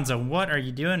 Oh, Donza, what are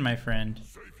you doing, my friend?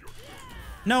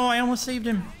 No, I almost saved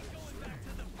him.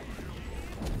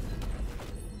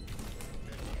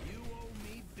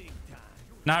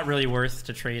 Not really worth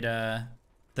to trade the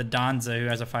Donza, who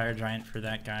has a fire giant, for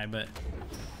that guy, but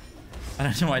I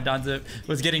don't know why Donza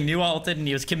was getting new ulted and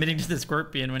he was committing to the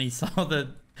Scorpion when he saw the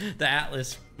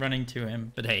Atlas running to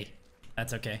him. But hey,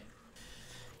 that's okay.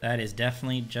 That is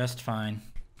definitely just fine,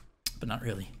 but not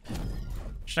really.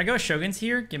 Should I go Shoguns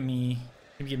here? Give me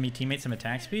teammates some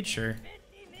attack speed? Sure.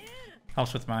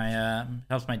 Helps with my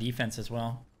helps my defense as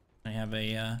well. I have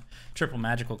a triple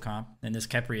magical comp, and this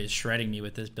Kepri is shredding me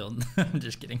with this build. I'm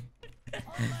just kidding.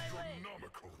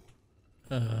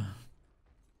 Let's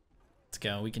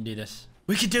go. We can do this.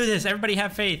 We can do this. Everybody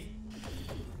have faith.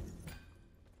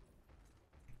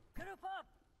 Group up.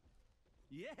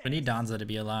 Yeah. We need Donza to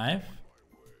be alive.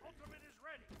 Ultimate is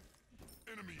ready.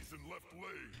 Enemies in left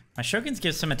lane. My Shoguns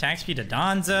give some attack speed to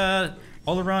Donza,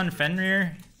 Olrun,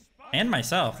 Fenrir, and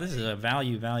myself. This is a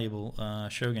valuable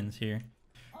Shoguns here.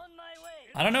 On my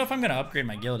way. I don't know if I'm gonna upgrade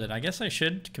my gilded. I guess I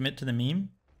should commit to the meme.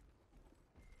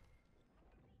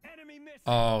 Enemy missing.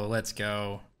 Oh, let's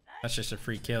go. That's just a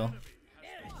free kill.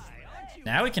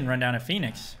 Now we can run down a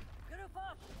Phoenix. Group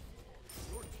up.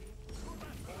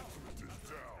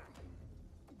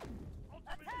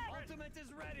 Attack. Ultimate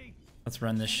is ready. Let's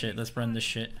run this shit. Let's run this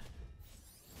shit.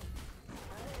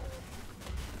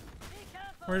 Be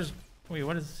careful. Where's... Wait,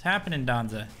 what is happening,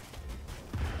 Donza?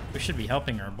 We should be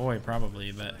helping our boy,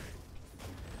 probably, but...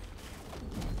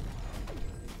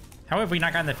 How have we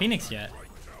not gotten the Phoenix yet?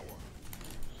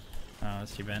 Oh,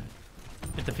 that's too bad.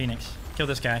 Get the Phoenix. Kill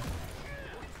this guy.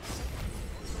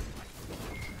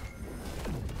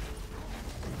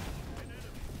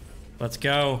 Let's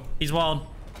go. He's walled.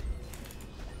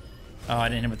 Oh, I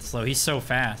didn't hit him with the slow. He's so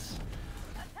fast.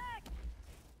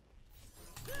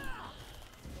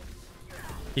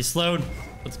 He's slowed.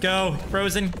 Let's go.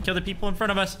 Frozen. Kill the people in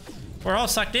front of us. We're all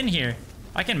sucked in here.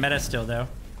 I can meta still, though.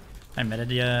 I meta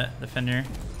the defender.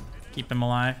 Keep him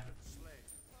alive.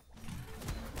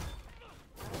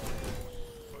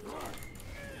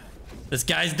 This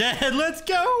guy's dead. Let's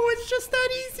go. It's just that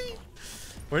easy.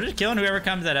 We're just killing whoever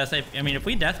comes at us. I mean, if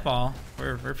we death ball,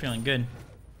 we're feeling good.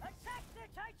 Attack the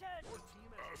Titan!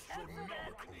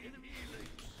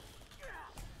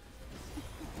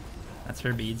 That's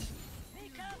for beads.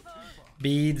 Be careful!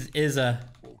 Beads is a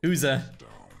Uza.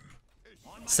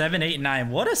 7, 8, 9.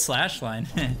 What a slash line.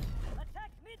 Attack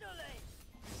middle lane!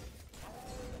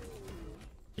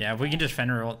 Yeah, if we can just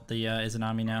Fenrir ult the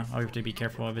Izanami now. Oh, we have to be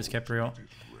careful of his Kepri ult.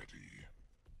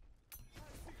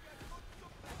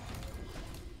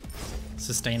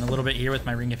 Sustain a little bit here with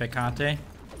my Ring of Hecate. Attack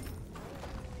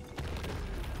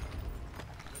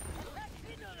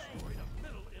middle lane!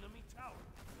 Middle enemy tower.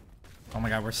 Oh my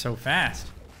god, we're so fast.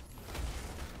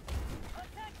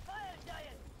 Attack fire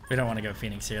giant! We don't want to go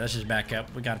Phoenix here. Let's just back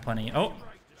up. We got plenty. Oh, On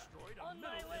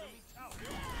my way!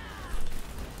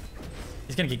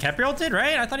 he's gonna get Kepri ulted,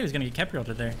 right? I thought he was gonna get Kepri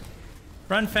ulted there.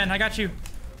 Run, Fen. I got you.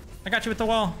 I got you with the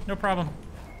wall. No problem.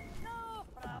 No!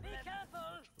 Be careful!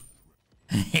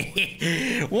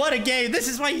 What a game! This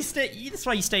is why you stay. This is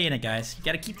why you stay in it, guys. You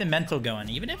got to keep the mental going.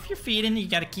 Even if you're feeding, you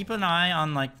got to keep an eye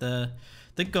on like the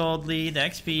gold lead, the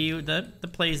XP, the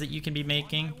plays that you can be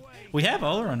making. We have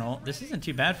Oleron ult. This isn't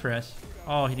too bad for us.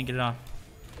 Oh, he didn't get it off.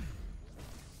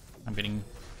 I'm getting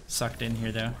sucked in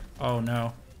here though. Oh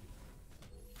no.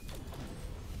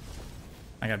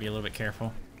 I gotta be a little bit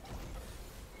careful.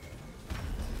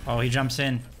 Oh, he jumps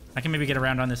in. I can maybe get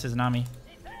around on this Izanami.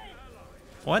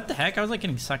 What the heck? I was like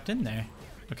getting sucked in there.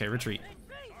 Okay, retreat.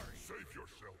 Save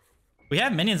yourself. We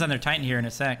have minions on their Titan here in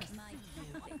a sec.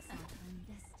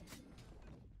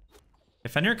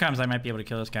 If Fenrir comes, I might be able to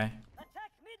kill this guy.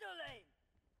 Attack middle lane!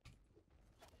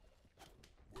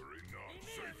 Worry not.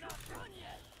 Ymir Save not yourself. done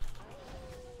yet!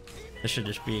 This should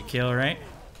just be a kill, right?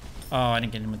 Oh, I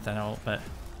didn't get him with that ult, but...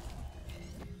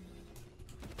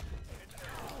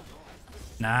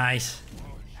 Nice.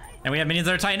 And we have minions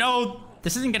that are Titan. Oh,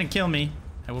 this isn't gonna kill me.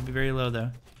 I will be very low, though.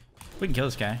 We can kill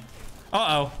this guy.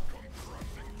 Uh-oh.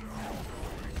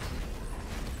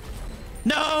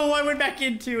 No, I went back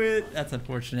into it. That's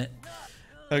unfortunate.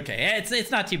 Okay,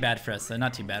 it's not too bad for us, though.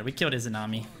 Not too bad. We killed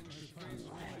Izanami.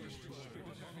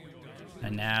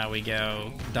 And now we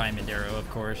go Diamond Arrow, of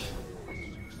course.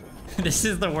 This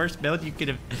is the worst build you could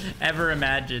have ever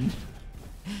imagined.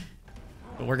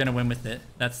 But we're gonna win with it.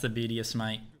 That's the beauty of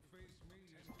Smite.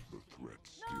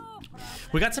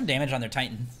 We got some damage on their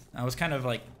Titan. I was kind of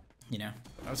like, you know,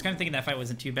 I was kind of thinking that fight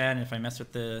wasn't too bad, and if I messed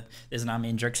with the Izanami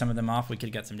and jerked some of them off, we could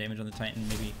have got some damage on the Titan,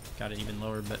 maybe got it even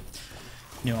lower, but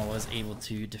Newell was able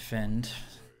to defend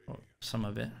some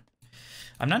of it.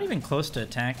 I'm not even close to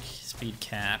attack speed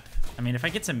cap. I mean, if I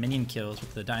get some minion kills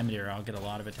with the Diamond Arrow, I'll get a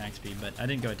lot of attack speed, but I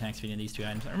didn't go attack speed in these two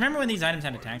items. Remember when these items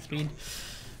had attack speed?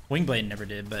 Wingblade never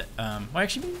did, but, well,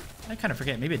 actually, I kind of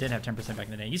forget. Maybe it did have 10% back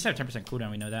in the day. It used to have 10%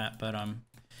 cooldown, we know that, but,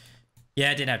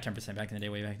 yeah, it did have 10% back in the day,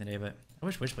 way back in the day, but I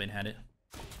wish Wishblade had it.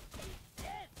 Yes!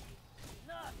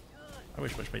 Not good! I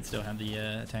wish Wishblade still had the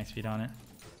attack speed on it.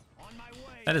 On my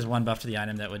way. That is one buff to the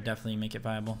item that would definitely make it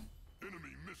viable. Enemy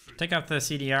missing. Take out the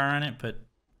CDR on it, put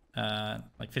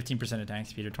like 15% attack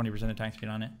speed or 20% attack speed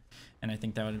on it, and I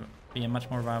think that would be a much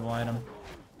more viable item.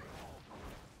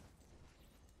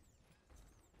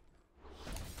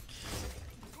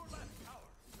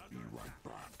 Be right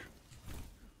back.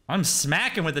 I'm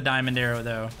smacking with the Diamond Arrow,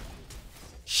 though.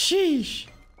 Sheesh.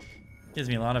 Gives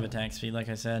me a lot of attack speed, like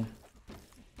I said.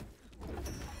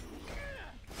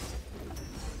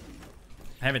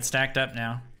 I have it stacked up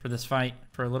now for this fight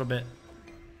for a little bit.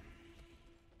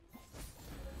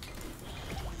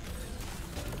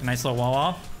 Nice little wall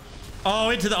off. Oh,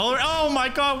 into the... Oh my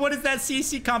god, what is that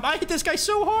CC comp? I hit this guy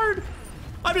so hard.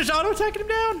 I'm just auto-attacking him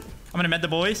down. I'm gonna med the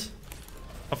boys.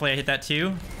 Hopefully I hit that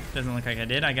too. Doesn't look like I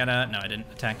did. I gotta... No, I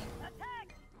didn't. Attack.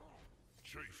 Attack!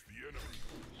 Chase the enemy.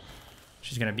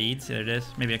 She's gonna beads. There it is.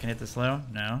 Maybe I can hit the slow.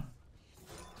 No.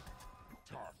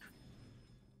 Attack.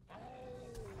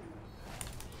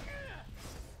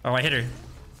 Oh, I hit her.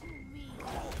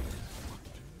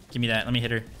 Give me that. Let me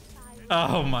hit her.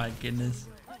 Oh my goodness.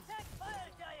 Attack fire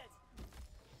giant!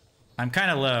 I'm kind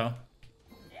of low.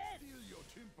 Yes!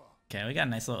 Okay, we got a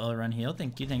nice little Ella run heal.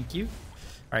 Thank you, thank you.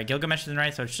 All right, Gilgamesh is in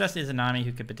right, so it's just Izanami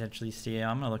who could potentially steal.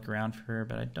 I'm gonna look around for her,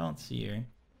 but I don't see her.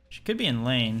 She could be in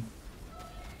lane.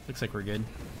 Looks like we're good.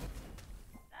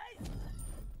 Nice!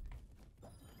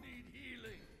 Need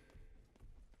healing.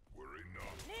 Worry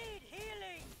not. Need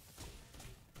healing!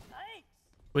 Thanks!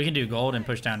 We can do gold and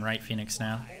push down right Phoenix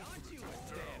now. Aren't you a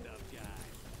stand-up guy?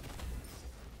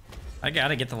 I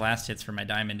gotta get the last hits for my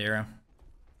diamond arrow.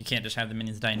 You can't just have the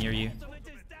minions die near you. Ultimate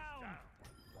is down.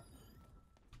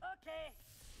 Okay.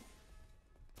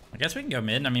 I guess we can go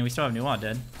mid. I mean, we still have Nuwa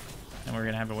dead. And we're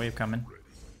gonna have a wave coming.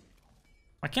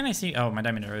 Why can't I see? Oh, my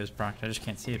diamond arrow is procced. I just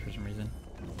can't see it for some reason.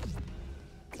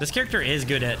 This character is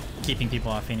good at keeping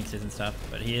people off phoenixes and stuff,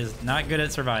 but he is not good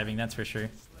at surviving, that's for sure.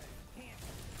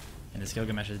 And this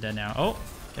Gilgamesh is dead now. Oh,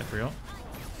 get for real.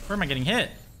 Where am I getting hit?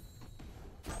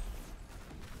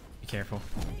 Be careful.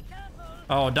 Be careful.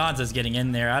 Oh, Donza's getting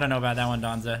in there. I don't know about that one,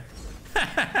 Donza. Be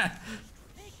careful.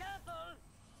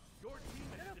 Your team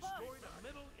has destroyed a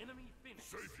middle enemy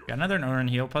Phoenix. Got another Orin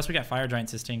heal. Plus, we got Fire Giant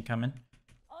Sustain coming.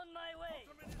 On my way.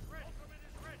 Ultimate is ready. Ultimate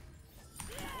is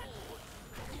ready.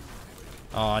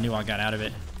 Oh, I knew I got out of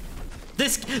it.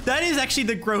 That is actually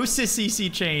the grossest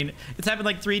CC chain. It's happened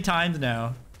like 3 times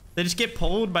now. They just get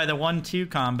pulled by the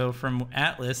 1-2 combo from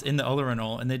Atlas in the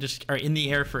Ulurinol, and they just are in the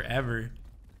air forever.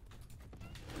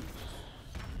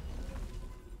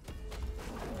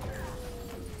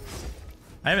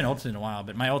 I haven't ulted in a while,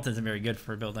 but my ult isn't very good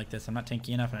for a build like this. I'm not tanky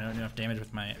enough, and I don't do enough damage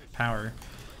with my power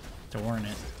to warrant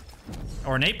it.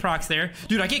 Ornate procs there.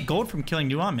 Dude, I get gold from killing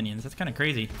Nuon minions. That's kind of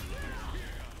crazy.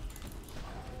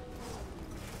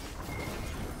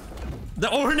 The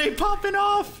Ornate popping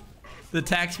off! The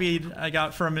attack speed I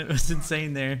got from it was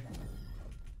insane there.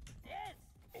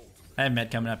 I have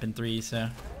med coming up in 3, so...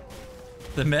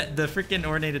 The freaking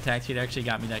Ornate attack speed actually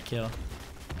got me that kill.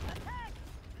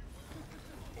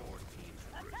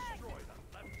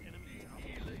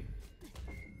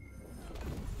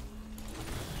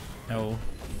 No.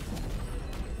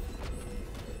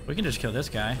 We can just kill this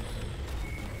guy.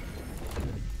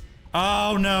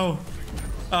 Oh no!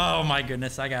 Oh my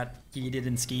goodness, I got yeeted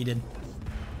and skeeted.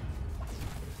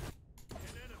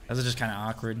 That was just kind of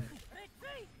awkward.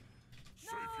 Retreat.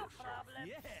 No problem.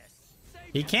 Yes.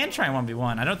 Save He can try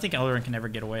 1v1. I don't think Eldarin can ever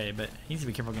get away, but he needs to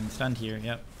be careful getting stunned here.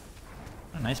 Yep.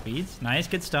 Oh, nice beads. Nice,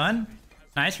 good stun.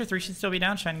 Nice for 3 should still be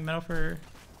down. Shining metal for...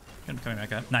 Coming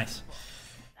back up. Nice.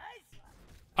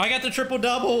 I got the triple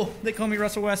double. They call me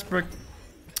Russell Westbrook.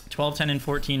 12, 10, and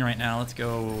 14 right now. Let's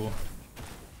go.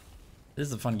 This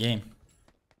is a fun game.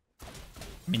 I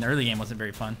mean, the early game wasn't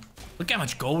very fun. Look how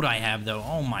much gold I have, though.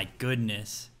 Oh my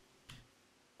goodness.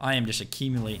 I am just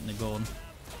accumulating the gold.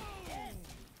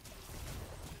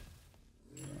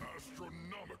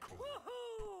 Astronomical.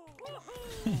 Woohoo!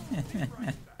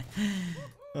 Woohoo!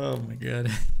 Oh my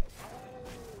god.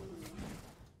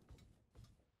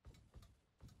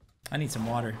 I need some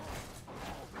water.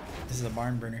 This is a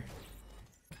barn burner.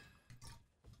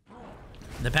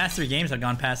 The past 3 games have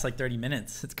gone past like 30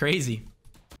 minutes. It's crazy.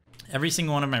 Every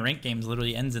single one of my ranked games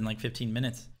literally ends in like 15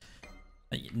 minutes.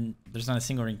 Like, there's not a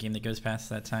single ranked game that goes past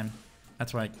that time.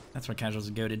 That's why casuals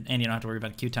are goated. And you don't have to worry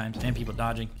about queue times and people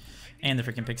dodging. And the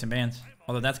freaking picks and bans.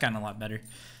 Although that's gotten a lot better.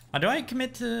 Do I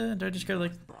commit to... Do I just go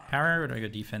like power or do I go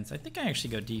defense? I think I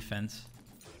actually go defense.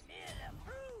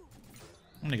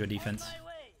 I'm gonna go defense.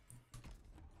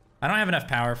 I don't have enough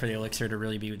power for the elixir to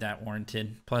really be that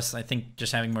warranted. Plus, I think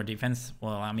just having more defense will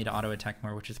allow me to auto-attack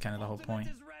more, which is kind of the whole point.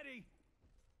 is ready.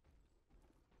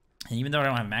 And even though I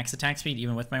don't have max attack speed,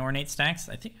 even with my ornate stacks,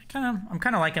 I think I'm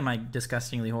kind of liking my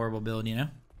disgustingly horrible build, you know?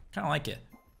 Kind of like it.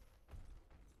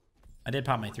 I did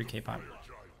pop my 3k pop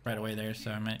right away there,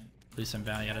 so I might lose some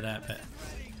value out of that, but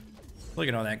look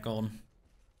at all that gold.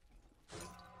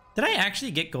 Did I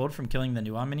actually get gold from killing the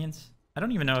Nuon minions? I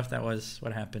don't even know if that was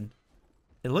what happened.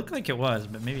 It looked like it was,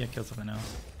 but maybe I killed something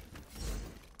else.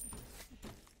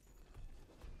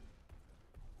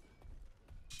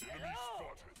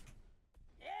 Hello.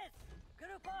 Yes.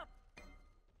 Group up.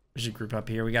 We should group up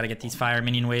here. We got to get these fire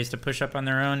minion waves to push up on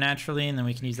their own naturally, and then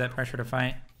we can use that pressure to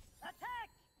fight. Attack.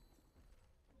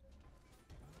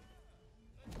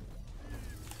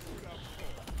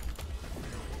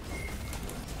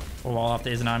 We'll wall off the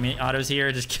Izanami autos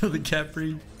here. Just kill the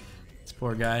Capri. This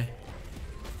poor guy.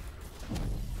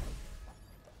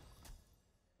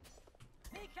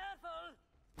 Be careful.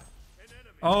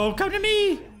 Oh, come to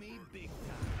me! Me big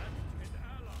time.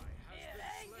 Here,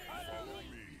 follow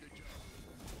me.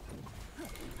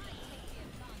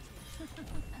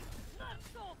 Not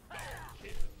so fast.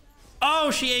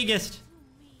 Oh, she Aegis.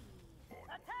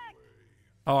 Attack.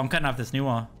 Oh, I'm cutting off this new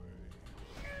wall.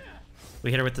 We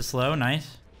hit her with the slow.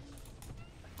 Nice.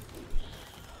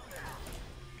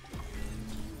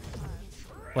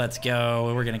 Let's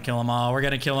go. We're going to kill them all. We're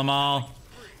going to kill them all.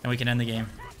 And we can end the game.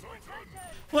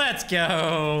 Let's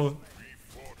go.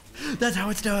 That's how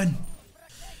it's done.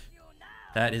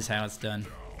 That is how it's done.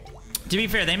 To be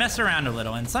fair, they mess around a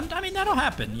little. And sometimes, I mean, that'll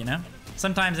happen, you know?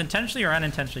 Sometimes intentionally or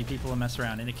unintentionally, people will mess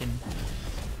around. And it can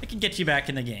get you back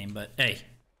in the game. But, hey.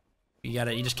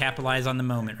 You just capitalize on the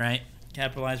moment, right?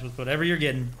 Capitalize with whatever you're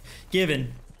given.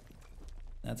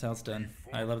 That's how it's done.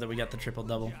 I love that we got the triple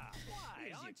double.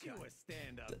 Why aren't you a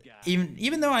stand-up guy?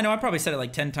 Even though I know I probably said it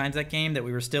like 10 times that game that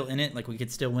we were still in it, like we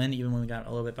could still win even when we got a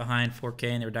little bit behind 4K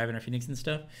and they were diving our Phoenix and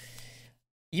stuff.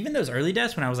 Even those early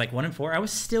deaths when I was like 1-4, I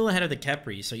was still ahead of the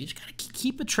Kepri. So you just gotta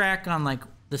keep a track on like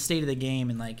the state of the game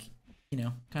and like, you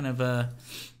know, kind of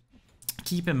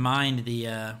keep in mind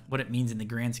the what it means in the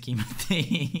grand scheme of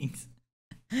things.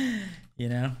 You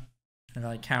know, and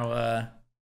like how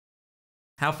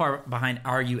far behind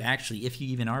are you actually, if you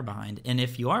even are behind, and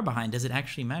if you are behind, does it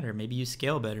actually matter? Maybe you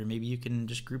scale better. Maybe you can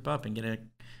just group up and get a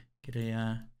good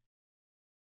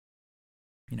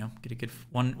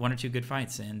one or two good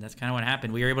fights. And that's kind of what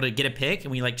happened. We were able to get a pick,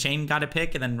 and we like chain got a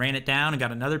pick and then ran it down and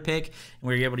got another pick, and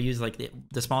we were able to use like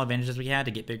the small advantages we had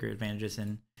to get bigger advantages.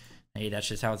 And hey, that's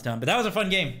just how it's done. But that was a fun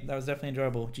game. That was definitely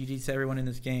enjoyable. GG to everyone in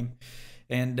this game.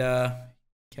 And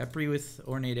Kepri with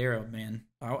Ornate Arrow, man.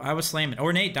 I was slamming.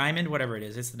 Ornate Diamond, whatever it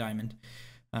is. It's the diamond.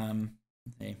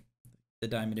 Hey, the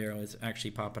Diamond Arrow is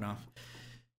actually popping off.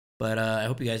 But I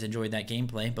hope you guys enjoyed that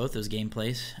gameplay, both those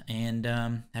gameplays. And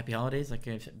happy holidays, like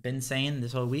I've been saying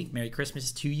this whole week. Merry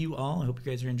Christmas to you all. I hope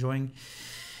you guys are enjoying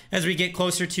as we get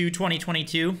closer to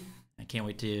 2022. I can't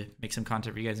wait to make some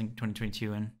content for you guys in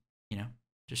 2022 and, you know,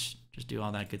 just do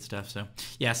all that good stuff. So,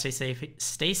 yeah,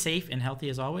 stay safe and healthy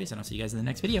as always. And I'll see you guys in the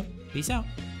next video. Peace out.